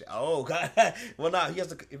Fighter and shit. Oh god. Well, nah, he has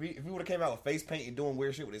to. If he would have came out with face paint and doing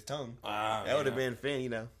weird shit with his tongue, that would have been Finn. You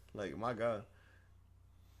know, like my god.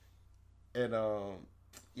 And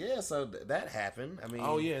yeah. So that happened. I mean,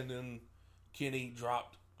 Oh yeah, and then Kenny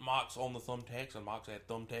dropped Mox on the thumbtacks, and Mox had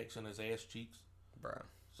thumbtacks in his ass cheeks. bro.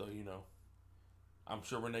 So you know, I'm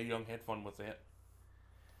sure Renee Young had fun with that.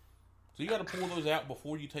 So you got to pull those out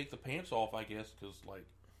before you take the pants off, I guess, because like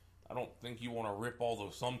I don't think you want to rip all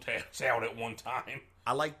those thumbtacks out at one time.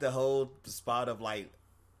 I like the whole spot of like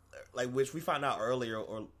which we found out earlier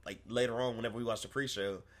or like later on whenever we watched the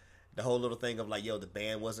pre-show. The whole little thing of like, yo, the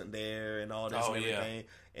band wasn't there and all this and everything,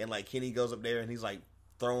 and like Kenny goes up there and he's like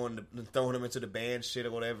throwing him into the band shit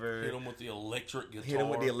or whatever. Hit him with the electric guitar. Hit him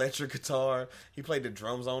with the electric guitar. He played the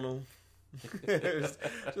drums on him.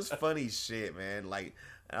 just funny shit, man. Like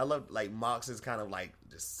I love like Mox's kind of like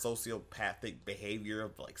just sociopathic behavior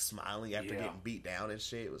of like smiling after Yeah. getting beat down and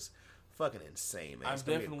shit. It was fucking insane, man. I'm It's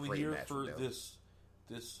gonna be a definitely great here match for with them. this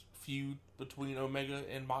feud between Omega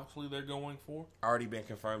and Moxley they're going for. Already been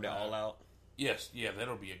confirmed at All Out. Yes, yeah,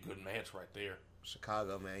 that'll be a good match right there.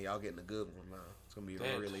 Chicago, man, y'all getting a good one now. It's gonna be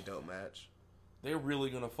a really dope match. They're really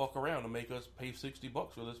gonna fuck around and make us pay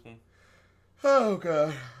 $60 for this one. Oh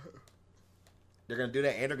god. They're gonna do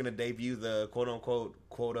that, and they're gonna debut the quote unquote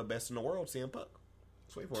quota best in the world, CM Punk.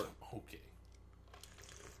 Let's wait for it. Okay.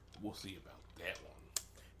 We'll see about that one.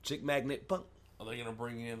 Chick Magnet Punk. Are they gonna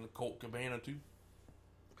bring in Colt Cabana too?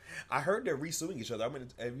 I heard they're re-suing each other. I mean,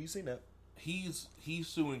 have you seen that? He's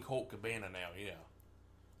suing Colt Cabana now, yeah.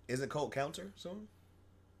 Isn't Colt counter suing?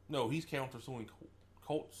 No, he's counter suing Colt.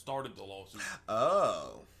 Colt started the lawsuit.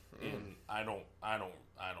 Oh. And I don't know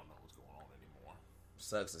what's going on anymore.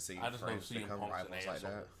 Sucks to see I just friends know CM become Punk's an rivals like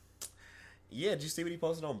asshole. that. Yeah, did you see what he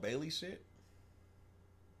posted on Bailey shit?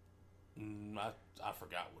 I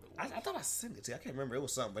forgot what it was. I thought I sent it to you. I can't remember. It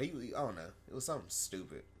was something, but I don't know. It was something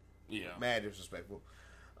stupid. Yeah. Mad disrespectful.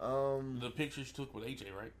 The picture she took with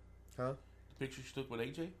AJ, right? Huh? The picture she took with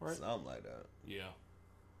AJ, right? Something like that. Yeah.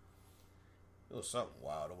 It was something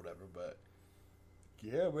wild or whatever, but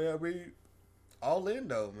yeah, man, I mean, All In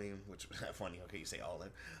though, I mean, which funny, okay, you say All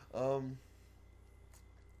In.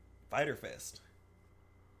 Fighter Fest.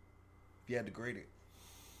 If you had to grade it,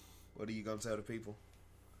 what are you gonna tell the people?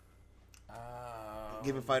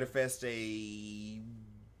 Giving Fighter Fest a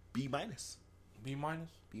B minus. B minus.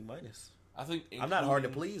 B minus. I think I'm not hard to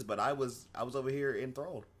please, but I was over here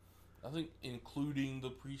enthralled. I think including the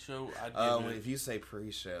pre-show, I'd give if you say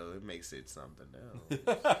pre-show, it makes it something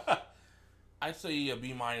else. I'd say a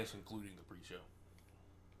B minus including the pre-show.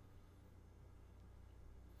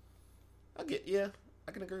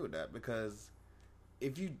 I can agree with that because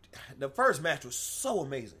the first match was so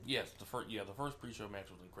amazing. Yes, the first pre-show match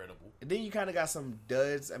was incredible. And then you kind of got some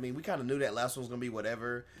duds. I mean, we kind of knew that last one was gonna be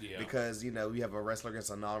whatever. Yeah. Because you have a wrestler against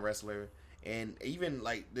a non-wrestler, and even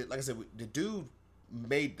like I said, the dude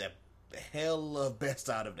made the hell of best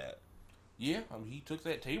out of that. Yeah, I mean, he took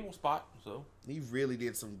that table spot, so he really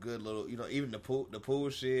did some good little, even the pool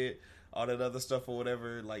shit, all that other stuff or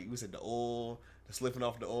whatever. Like we said, the oil, the slipping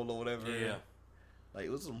off the oil or whatever. Yeah, like it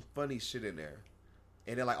was some funny shit in there.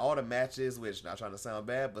 And then like all the matches, which not trying to sound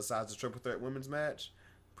bad, besides the triple threat women's match,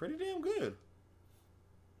 pretty damn good.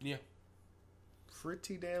 Yeah,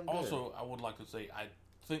 pretty damn good. Also, I would like to say I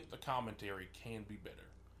think the commentary can be better.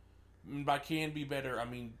 And by can be better, I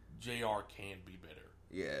mean JR can be better.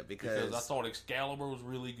 Yeah, because I thought Excalibur was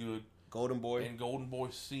really good. Golden Boy. And Golden Boy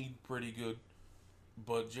seemed pretty good.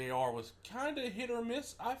 But JR was kind of hit or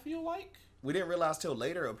miss, I feel like. We didn't realize till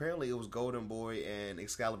later. Apparently, it was Golden Boy and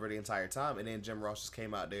Excalibur the entire time. And then Jim Ross just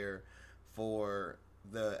came out there for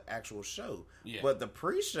the actual show. Yeah. But the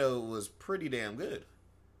pre-show was pretty damn good.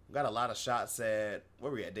 Got a lot of shots at,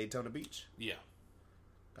 where were we at? Daytona Beach. Yeah.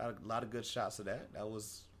 Got a lot of good shots of that. That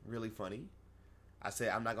was really funny. I said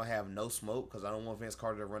I'm not going to have no smoke because I don't want Vince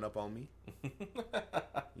Carter to run up on me.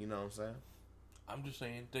 You know what I'm saying? I'm just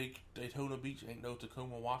saying, Daytona Beach ain't no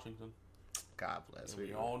Tacoma, Washington. God bless.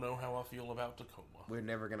 We all know how I feel about Tacoma. We're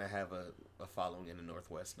never going to have a following in the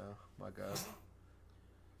Northwest now. My God.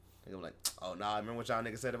 They're like, oh, nah, remember what y'all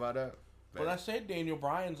niggas said about that? But I said Daniel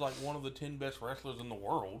Bryan's like one of the 10 best wrestlers in the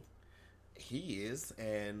world. He is,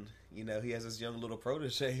 and, he has this young little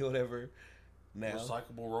protege or whatever now.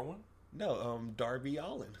 Recyclable Rowan? No, Darby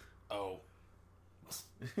Allin. Oh.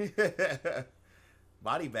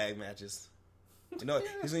 Body bag matches. He's going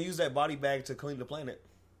to use that body bag to clean the planet.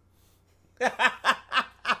 The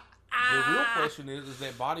real question is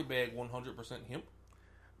that body bag 100% hemp?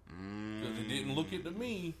 Because it didn't look it to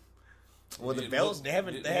me. Well, the belts, they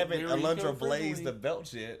haven't Alundra blazed the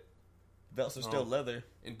belts yet. Belts are still leather.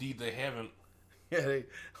 Indeed, they haven't. Yeah, they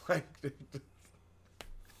like. You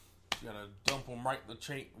gotta dump them right in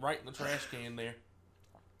the trash can there.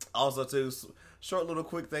 Also, too, short little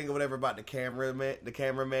quick thing or whatever about the cameraman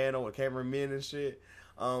or the cameramen and shit.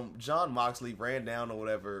 John Moxley ran down or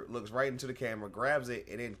whatever, looks right into the camera, grabs it,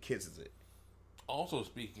 and then kisses it. Also,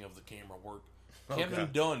 speaking of the camera work, Kevin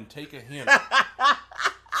Dunn, take a hint.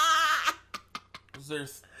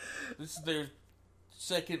 This is their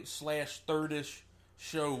second/thirdish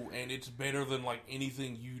show, and it's better than like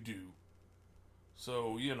anything you do.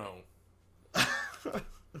 So,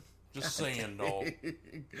 just saying, dog.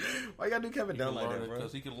 Why you gotta do Kevin Dunn like that, bro?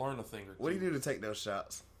 Because he could learn a thing or two. What do you do to take those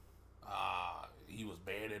shots? He was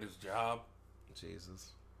bad at his job.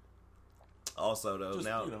 Jesus. Also, though, just,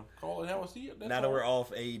 now call it how I see it. Now that we're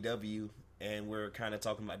off AEW and we're kind of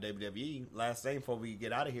talking about WWE, last thing before we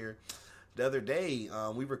get out of here, the other day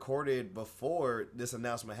we recorded before this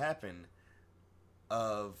announcement happened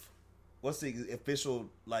of what's the official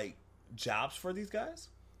jobs for these guys?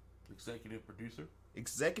 Executive producer.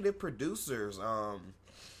 Executive producers,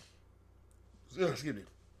 excuse me,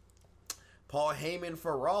 Paul Heyman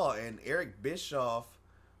for Raw and Eric Bischoff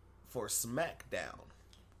for SmackDown.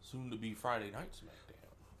 Soon to be Friday Night SmackDown.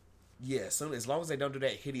 Yeah, soon as long as they don't do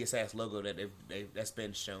that hideous ass logo that's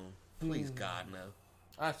been shown. Please God no.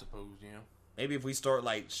 I suppose, yeah. Maybe if we start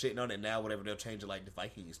like shitting on it now, whatever, they'll change it like the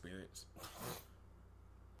Viking Experience.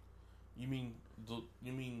 You mean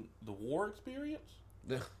the war experience?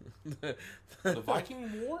 The Viking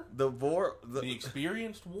War? The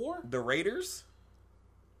experienced war? The Raiders?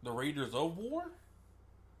 The Raiders of War?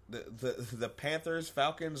 The Panthers,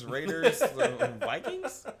 Falcons, Raiders, the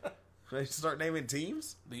Vikings? They start naming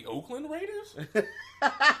teams? The Oakland Raiders?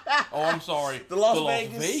 Oh, I'm sorry. The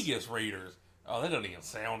Las Vegas Raiders. Oh, that doesn't even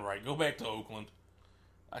sound right. Go back to Oakland.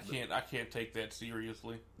 I can't take that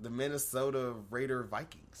seriously. The Minnesota Raider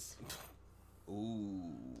Vikings.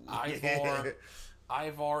 Ooh.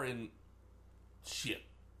 Ivar and shit.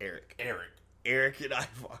 Eric and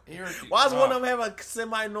Ivar. Why does one of them have a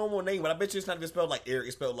semi-normal name? But I bet you it's not even spelled like Eric.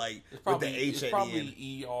 It's spelled like with the H at the end.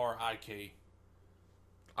 It's probably Erik.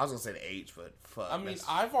 I was gonna say the H, but fuck. I mean,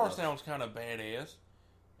 Ivar sounds kind of badass,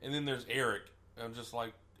 and then there's Eric. I'm just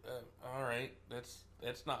like, all right, that's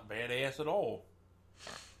not badass at all.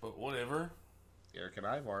 But whatever. Eric and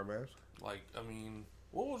Ivar, man. Like, I mean,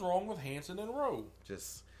 what was wrong with Hanson and Rowe?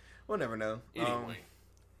 Just, we'll never know. Anyway,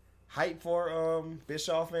 hype for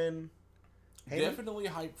Bischoff and Heyman? Definitely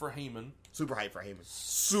hype for Heyman. Super hype for Heyman.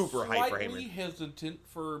 Super hype for Heyman. Slightly hesitant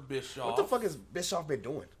for Bischoff. What the fuck has Bischoff been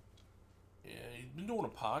doing? Yeah, he's been doing a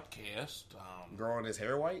podcast. Growing his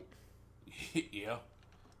hair white? Yeah.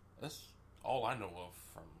 That's all I know of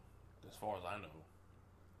from as far as I know.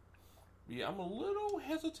 Yeah, I'm a little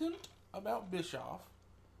hesitant about Bischoff.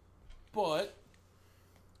 But,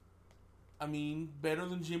 I mean, better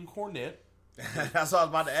than Jim Cornette. That's what I was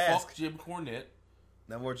about to ask. Fuck Jim Cornette.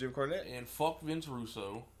 No more Jim Cornette? And fuck Vince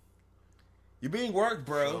Russo. You're being worked,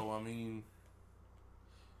 bro. So, I mean,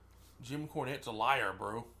 Jim Cornette's a liar,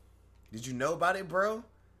 bro. Did you know about it, bro?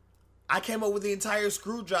 I came up with the entire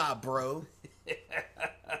screw job, bro.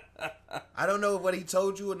 I don't know what he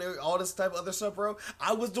told you and all this type of other stuff, bro.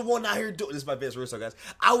 I was the one out here doing this. Is my Vince Russo, guys.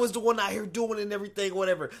 I was the one out here doing it and everything,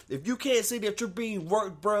 whatever. If you can't see that you're being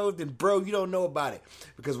worked, bro, then bro, you don't know about it.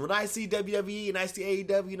 Because when I see WWE and I see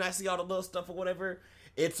AEW and I see all the little stuff or whatever,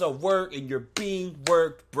 it's a work and you're being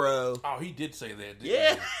worked, bro. Oh, he did say that,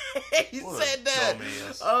 didn't he? He said that.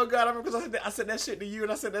 Dumbass. Oh God, I remember because I said that shit to you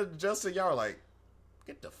and I said that to Justin. Y'all were like,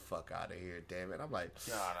 get the fuck out of here, damn it. I'm like,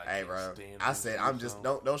 God, hey, bro. I said, I'm just,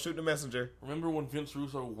 don't shoot the messenger. Remember when Vince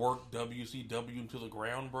Russo worked WCW into the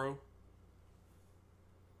ground, bro?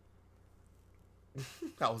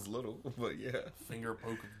 I was little, but yeah. Finger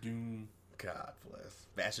poke of doom. God bless.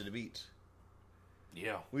 Bash at the Beach.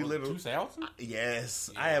 Yeah. We live 2000? Yes.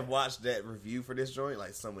 Yeah. I have watched that review for this joint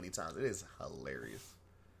like so many times. It is hilarious.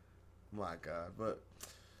 My God. But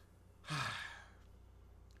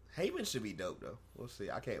Heyman should be dope, though. We'll see.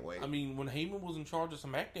 I can't wait. I mean, when Heyman was in charge of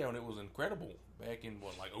SmackDown, it was incredible. Back in,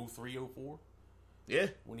 what, like 03, 04? Yeah.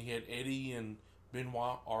 When he had Eddie and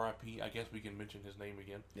Benoit, R.I.P. I guess we can mention his name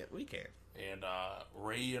again. Yeah, we can. And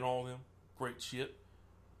Ray and all them. Great shit.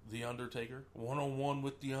 The Undertaker. One-on-one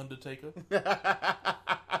with The Undertaker.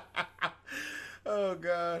 Oh,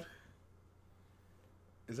 God.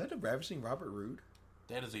 Is that the Ravishing Robert Roode?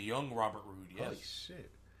 That is a young Robert Roode, yes. Holy shit.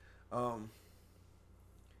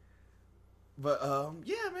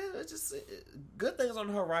 Yeah, man, it's just good things on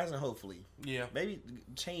the horizon, hopefully. Yeah. Maybe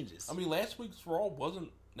changes. I mean, last week's Raw wasn't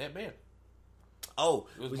that bad. Oh.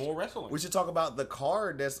 It was more wrestling. We should talk about the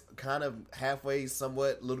card that's kind of halfway,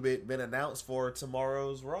 somewhat, a little bit been announced for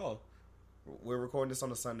tomorrow's Raw. We're recording this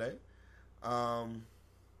on a Sunday. Bob.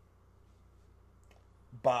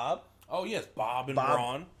 Oh, yes, Bob and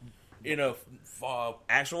Braun in a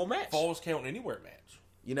actual match. Falls Count Anywhere match.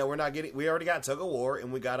 You know, we already got Tug of War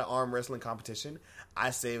and we got an arm wrestling competition.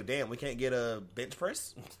 I say, damn, we can't get a bench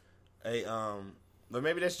press? But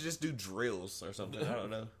maybe they should just do drills or something. I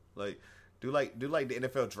don't know. Like, do like the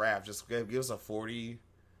NFL draft. Just give us a 40.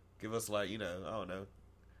 Give us like, I don't know.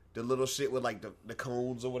 The little shit with like the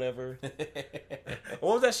cones or whatever.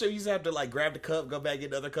 What was that shit you used to have to like grab the cup, go back,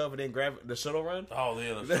 get the other cup, and then grab the shuttle run? Oh,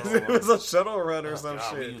 yeah, the shuttle run. It was a shuttle run or some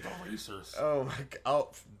shit. We used erasers. Oh, my God. Oh.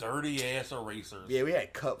 Dirty ass erasers. Yeah, we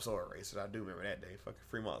had cups or erasers. I do remember that day. Fucking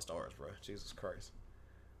Fremont Stars, bro. Jesus Christ.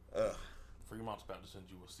 Ugh. Fremont's about to send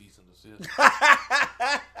you a cease and desist.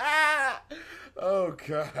 Oh,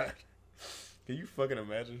 God. Can you fucking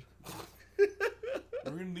imagine?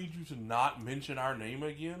 We're going to need you to not mention our name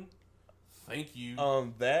again? Thank you.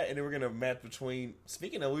 That, and then we're gonna match between.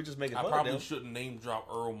 Speaking of, we just making. I fun probably of them. shouldn't name drop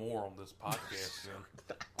Earl Moore on this podcast.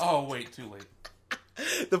 Then. Oh wait, too late.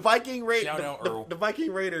 The Viking Shout out Earl. the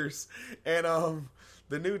Viking Raiders, and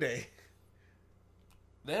the New Day.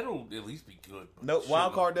 That'll at least be good. No,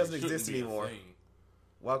 wild card doesn't it shouldn't exist be a anymore. thing.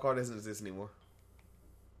 Wild card doesn't exist anymore.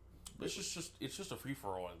 It's just a free for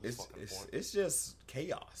all at this fucking point. It's just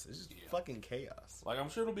chaos. It's just fucking chaos. Like, I'm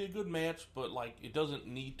sure it'll be a good match, but like it doesn't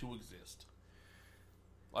need to exist.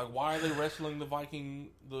 Like, why are they wrestling the Viking,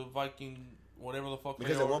 whatever the fuck?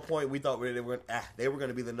 Because they at are? one point we thought they were going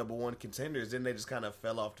to be the number one contenders. Then they just kind of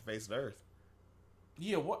fell off the face of the earth.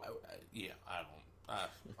 Yeah, what? Yeah, I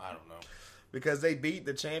don't know. Because they beat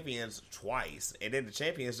the champions twice, and then the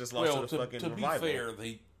champions just lost to the fucking to Revival. be fair,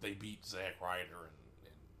 they beat Zack Ryder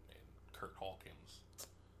and Kurt Hawkins.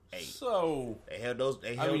 Hey, so they held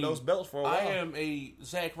those belts for a while. I am a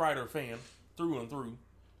Zack Ryder fan through and through,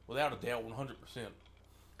 without a doubt, 100%.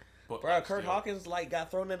 But Bro, Kurt Hawkins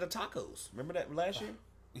got thrown into tacos. Remember that last year?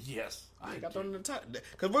 Yes, I got thrown into tacos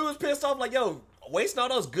because we was pissed off. Like, yo, wasting all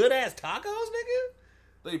those good ass tacos, nigga.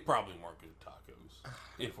 They probably weren't good tacos,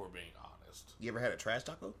 if we're being honest. You ever had a trash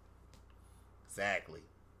taco? Exactly.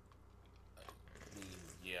 I mean,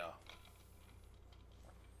 yeah.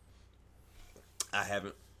 I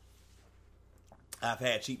haven't. I've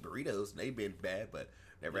had cheap burritos. They've been bad, but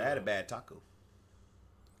never had a bad taco.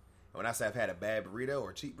 When I say I've had a bad burrito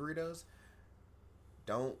or cheap burritos,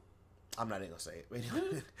 I'm not even gonna say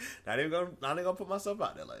it. not even gonna put myself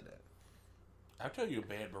out there like that. I'll tell you a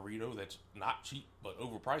bad burrito that's not cheap but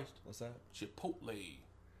overpriced. What's that? Chipotle.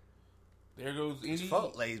 There goes any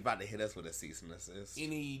Chipotle's about to hit us with a cease and desist.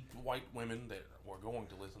 any white women that were going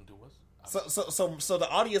to listen to us. So the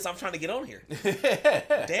audience I'm trying to get on here.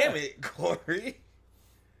 Damn it, Corey.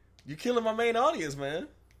 You're killing my main audience, man.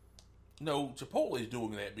 No, Chipotle is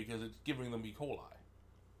doing that because it's giving them E. coli.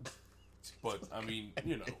 But, I mean,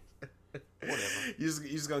 you know, whatever. You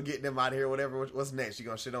just gonna get them out of here, whatever. What's next? You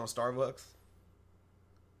gonna shit on Starbucks?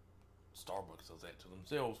 Starbucks does that to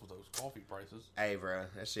themselves with those coffee prices. Hey, bro,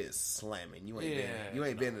 that shit is slamming. You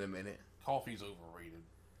ain't been in a minute. Coffee's overrated.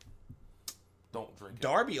 Don't drink it.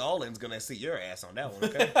 Darby Allin's gonna see your ass on that one,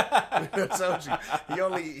 okay? I told you.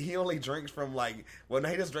 He only drinks from no, he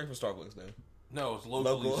doesn't drink from Starbucks now. No, it's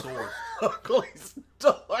locally sourced. Locally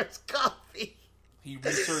sourced coffee. He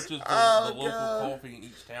researches the local coffee in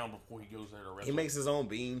each town before he goes there to wrestle. He makes his own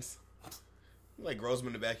beans. He grows them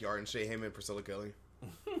in the backyard and shit. Him and Priscilla Kelly.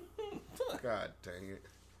 God dang it!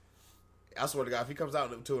 I swear to God, if he comes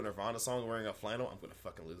out to a Nirvana song wearing a flannel, I'm gonna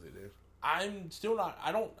fucking lose it, dude. I'm still not.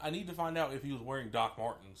 I need to find out if he was wearing Doc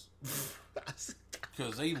Martens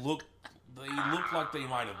because they look like they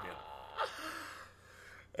might have been.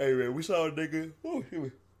 Hey man, we saw a nigga.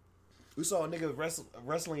 We saw a nigga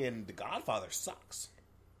wrestling in The Godfather sucks.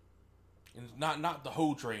 And not the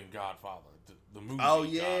Ho Train Godfather, the movie. Oh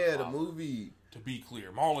yeah, Godfather. the movie. To be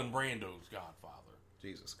clear, Marlon Brando's Godfather.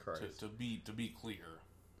 Jesus Christ. To be clear,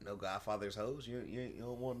 no Godfather's hoes. You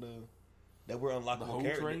don't want to. That were unlockable the Ho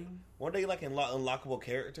characters. Train. Weren't they unlockable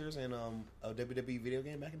characters in a WWE video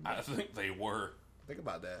game back in the day? I think they were. Think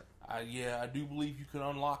about that. I do believe you could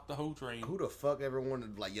unlock the Ho Train. Who the fuck ever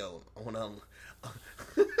wanted yo? I want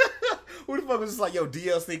to. Who the fuck was just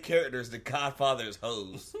DLC characters? The Godfather's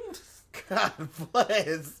hoes. God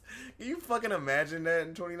bless. Can you fucking imagine that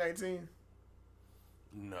in 2019?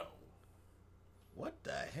 No. What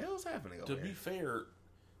the hell's happening over To here? be fair,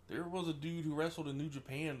 there was a dude who wrestled in New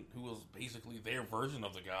Japan who was basically their version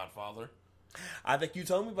of the Godfather. I think you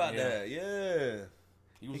told me about that. Yeah.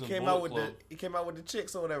 He was came out with the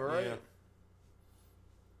chicks or whatever, right? Yeah.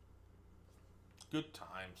 Good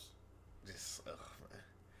times. Just, man.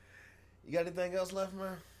 You got anything else left,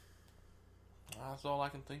 man? That's all I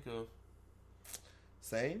can think of.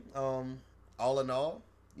 Same. All in all,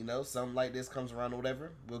 something like this comes around or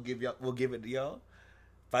whatever, we'll give it to y'all.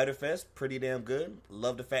 Fyter Fest, pretty damn good.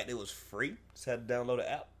 Love the fact it was free. Just had to download the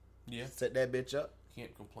app. Yeah. Set that bitch up.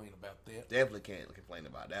 Can't complain about that. Definitely can't complain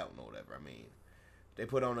about that one or whatever. I mean, they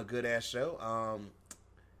put on a good ass show.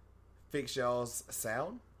 Fix y'all's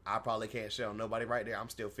sound. I probably can't show nobody right there. I'm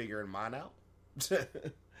still figuring mine out.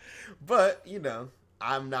 But,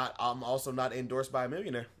 I'm also not endorsed by a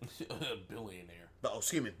millionaire. A billionaire. Oh,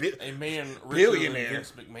 excuse me. A man richer billionaire. than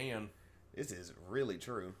Vince McMahon. This is really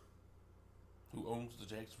true. Who owns the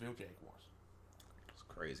Jacksonville Jaguars. It's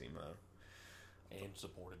crazy, man. And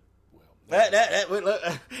supported, well. Look,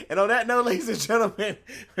 and on that note, ladies and gentlemen,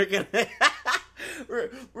 we're gonna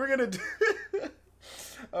we're gonna do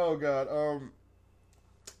oh god,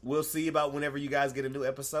 we'll see about whenever you guys get a new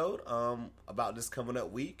episode about this coming up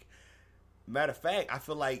week. Matter of fact, I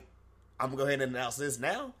feel like I'm going to go ahead and announce this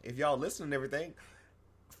now. If y'all listening and everything.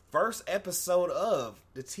 First episode of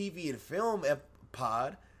the TV and film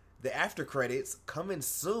pod, the after credits, coming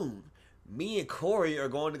soon. Me and Corey are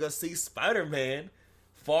going to go see Spider-Man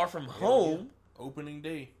Far From Home. Yeah. Opening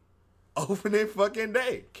day. Opening fucking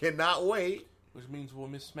day. Cannot wait. Which means we'll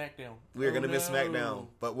miss SmackDown. We're going to miss SmackDown.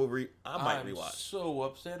 But I might rewatch. I'm so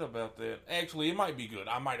upset about that. Actually, it might be good.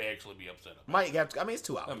 I might actually be upset about might have to, I mean, it's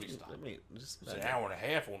 2 hours. Let me stop. It's an hour and a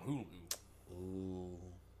half on Hulu. Ooh.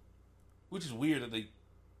 Which is weird that they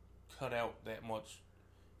cut out that much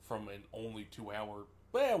from an only 2 hour.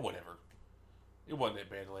 Well, whatever. It wasn't that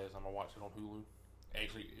bad the last time I watched it on Hulu.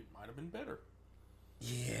 Actually, it might have been better.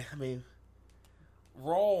 Yeah, I mean,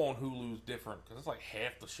 Raw on Hulu is different because it's like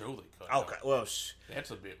half the show they cut. Okay, well,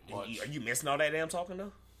 that's a bit much. Are you missing all that damn talking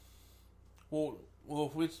though? Well,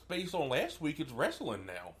 if it's based on last week, it's wrestling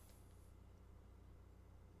now.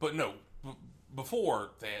 But no, before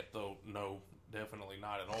that though, no, definitely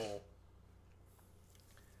not at all.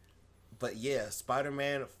 But yeah,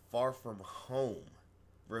 Spider-Man Far From Home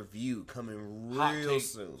review coming real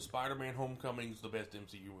soon. Spider-Man Homecoming is the best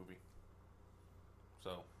MCU movie.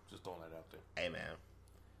 So, just throwing that out there. Hey, man.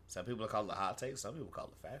 Some people call it a hot take. Some people call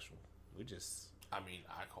it factual.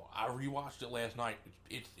 I rewatched it last night.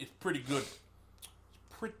 It's pretty good. It's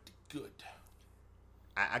pretty good.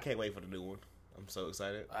 I can't wait for the new one. I'm so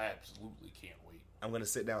excited. I absolutely can't wait. I'm going to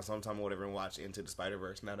sit down sometime or whatever and watch Into the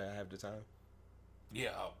Spider-Verse now that I have the time.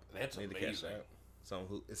 Yeah, that's amazing. To catch that.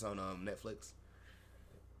 It's on Netflix.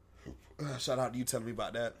 Shout out to you telling me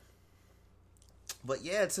about that. But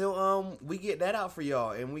yeah, till we get that out for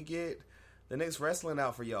y'all and we get the next wrestling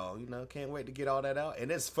out for y'all. You know, can't wait to get all that out.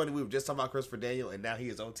 And it's funny, we were just talking about Christopher Daniel and now he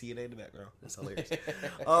is on TNA in the background. That's hilarious.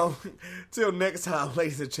 Till next time,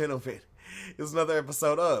 ladies and gentlemen, it's another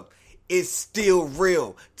episode of It's Still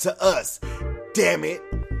Real to Us. Damn it.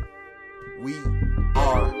 We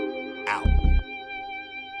are